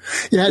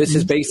 Yeah, this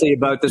is basically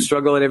about the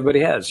struggle that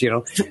everybody has.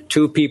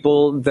 Two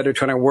people that are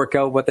trying to work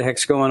out what the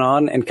heck's going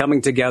on and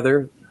coming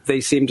together.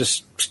 They seem to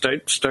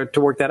start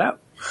to work that out.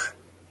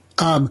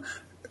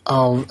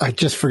 I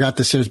just forgot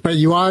the series, but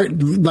you are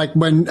like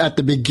when at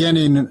the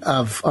beginning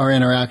of our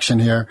interaction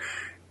here,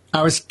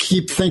 I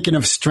keep thinking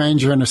of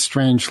Stranger in a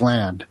Strange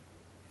Land.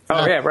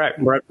 Oh, yeah, right.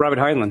 Robert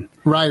Heinlein.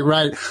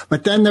 Right.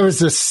 But then there was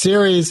this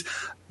series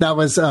that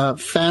was a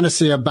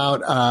fantasy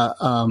about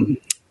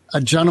a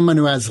gentleman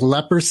who has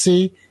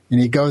leprosy, and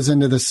he goes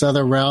into this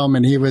other realm,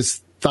 and he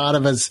was thought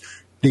of as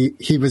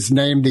he was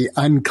named the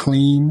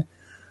unclean.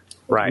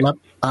 Right.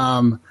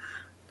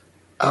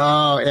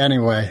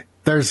 Anyway,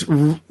 there's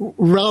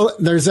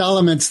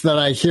elements that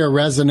I hear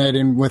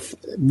resonating with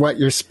what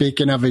you're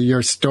speaking of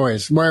your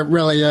stories, where it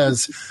really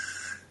is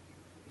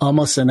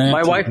almost an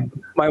anti.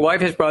 My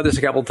wife has brought this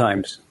a couple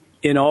times.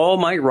 In all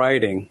my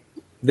writing,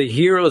 the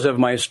heroes of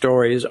my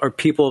stories are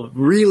people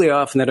really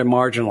often that are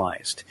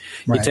marginalized.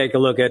 Right. You take a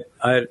look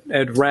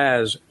at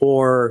Raz,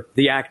 or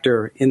the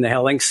actor in the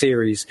Hellink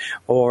series,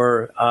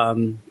 or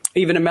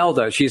even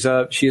Imelda. She's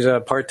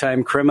a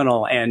part-time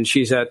criminal, and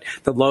she's at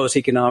the lowest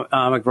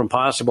economic room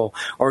possible.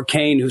 Or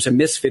Kane, who's a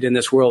misfit in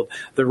this world.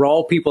 They're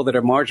all people that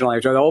are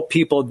marginalized. They're all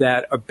people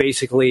that are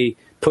basically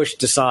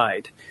pushed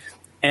aside.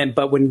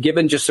 But when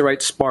given just the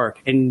right spark,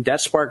 and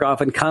that spark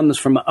often comes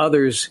from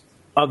others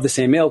of the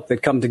same ilk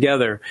that come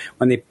together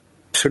when they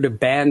sort of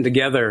band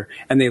together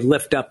and they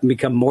lift up and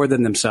become more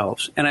than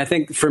themselves. And I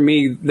think for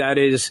me,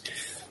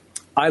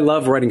 I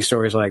love writing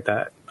stories like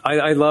that.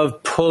 I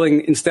love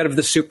pulling, instead of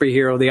the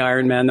superhero, the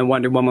Iron Man, the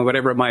Wonder Woman,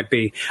 whatever it might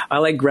be, I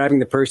like grabbing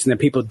the person that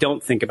people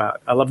don't think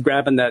about. I love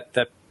grabbing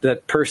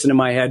that person in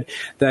my head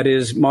that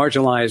is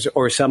marginalized,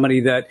 or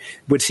somebody that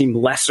would seem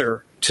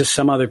lesser to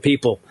some other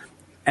people,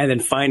 and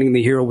then finding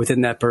the hero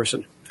within that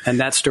person. And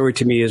that story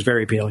to me is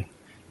very appealing.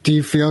 Do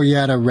you feel you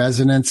had a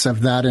resonance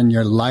of that in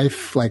your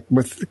life?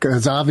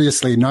 Because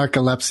obviously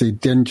narcolepsy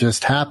didn't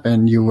just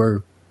happen.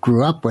 You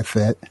grew up with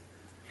it.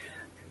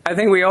 I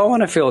think we all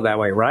want to feel that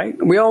way, right?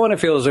 We all want to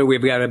feel as though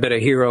we've got a bit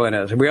of hero in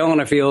us. We all want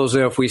to feel as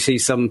though if we see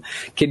some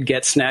kid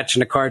get snatched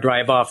and a car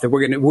drive off, that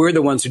we're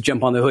the ones who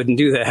jump on the hood and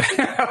do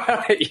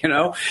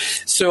that.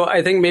 So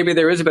I think maybe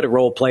there is a bit of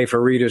role play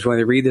for readers when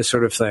they read this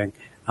sort of thing.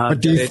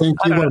 But do you think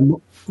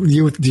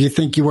do you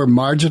think you were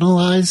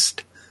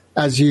marginalized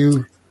as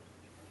you?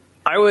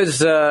 I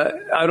was,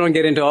 I don't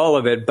get into all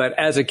of it, but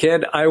as a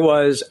kid, I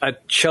was a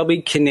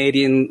chubby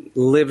Canadian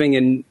living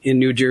in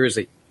New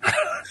Jersey.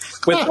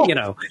 With,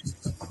 I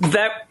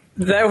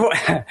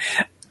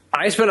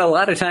spent a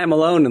lot of time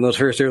alone in those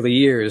first early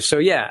years. So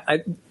yeah,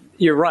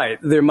 you're right.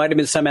 There might have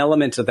been some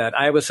elements of that.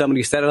 I was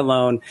somebody who sat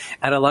alone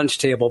at a lunch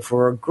table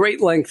for a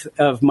great length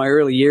of my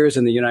early years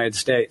in the United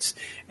States.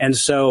 And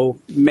so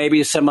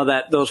maybe some of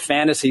those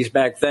fantasies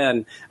back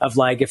then of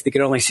if they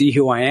could only see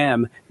who I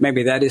am,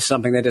 maybe that is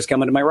something that has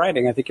come into my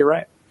writing. I think you're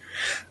right.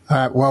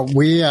 Well,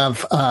 we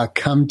have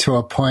come to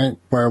a point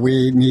where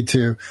we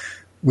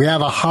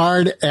have a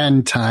hard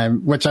end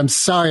time, which I'm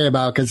sorry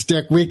about, because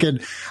Dick,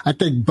 I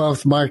think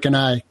both Mark and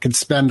I could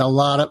spend a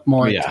lot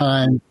more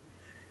time.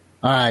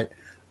 All right.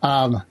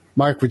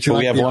 Mark, would you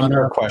like to? We have one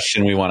more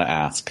question we want to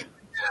ask.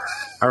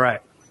 All right.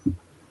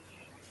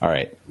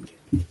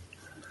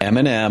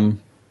 Eminem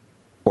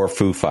or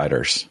Foo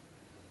Fighters?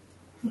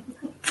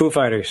 Foo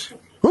Fighters.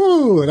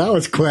 Ooh, that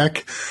was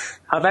quick.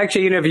 I've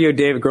actually interviewed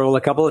Dave Grohl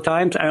a couple of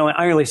times. I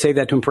only say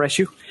that to impress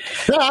you.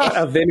 I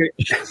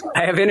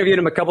have interviewed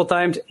him a couple of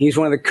times. He's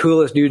one of the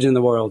coolest dudes in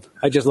the world.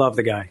 I just love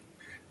the guy.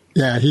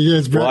 Yeah, he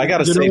is. Well, I got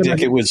to say,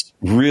 Dick, it was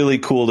really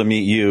cool to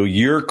meet you.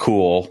 You're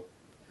cool.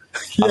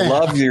 Yeah. I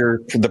love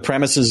the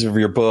premises of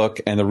your book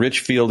and the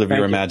rich field of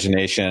your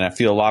imagination. I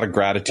feel a lot of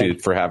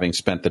gratitude for having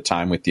spent the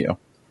time with you.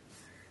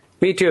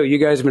 Me too. You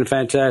guys have been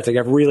fantastic.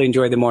 I've really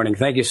enjoyed the morning.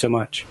 Thank you so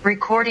much.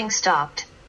 Recording stopped.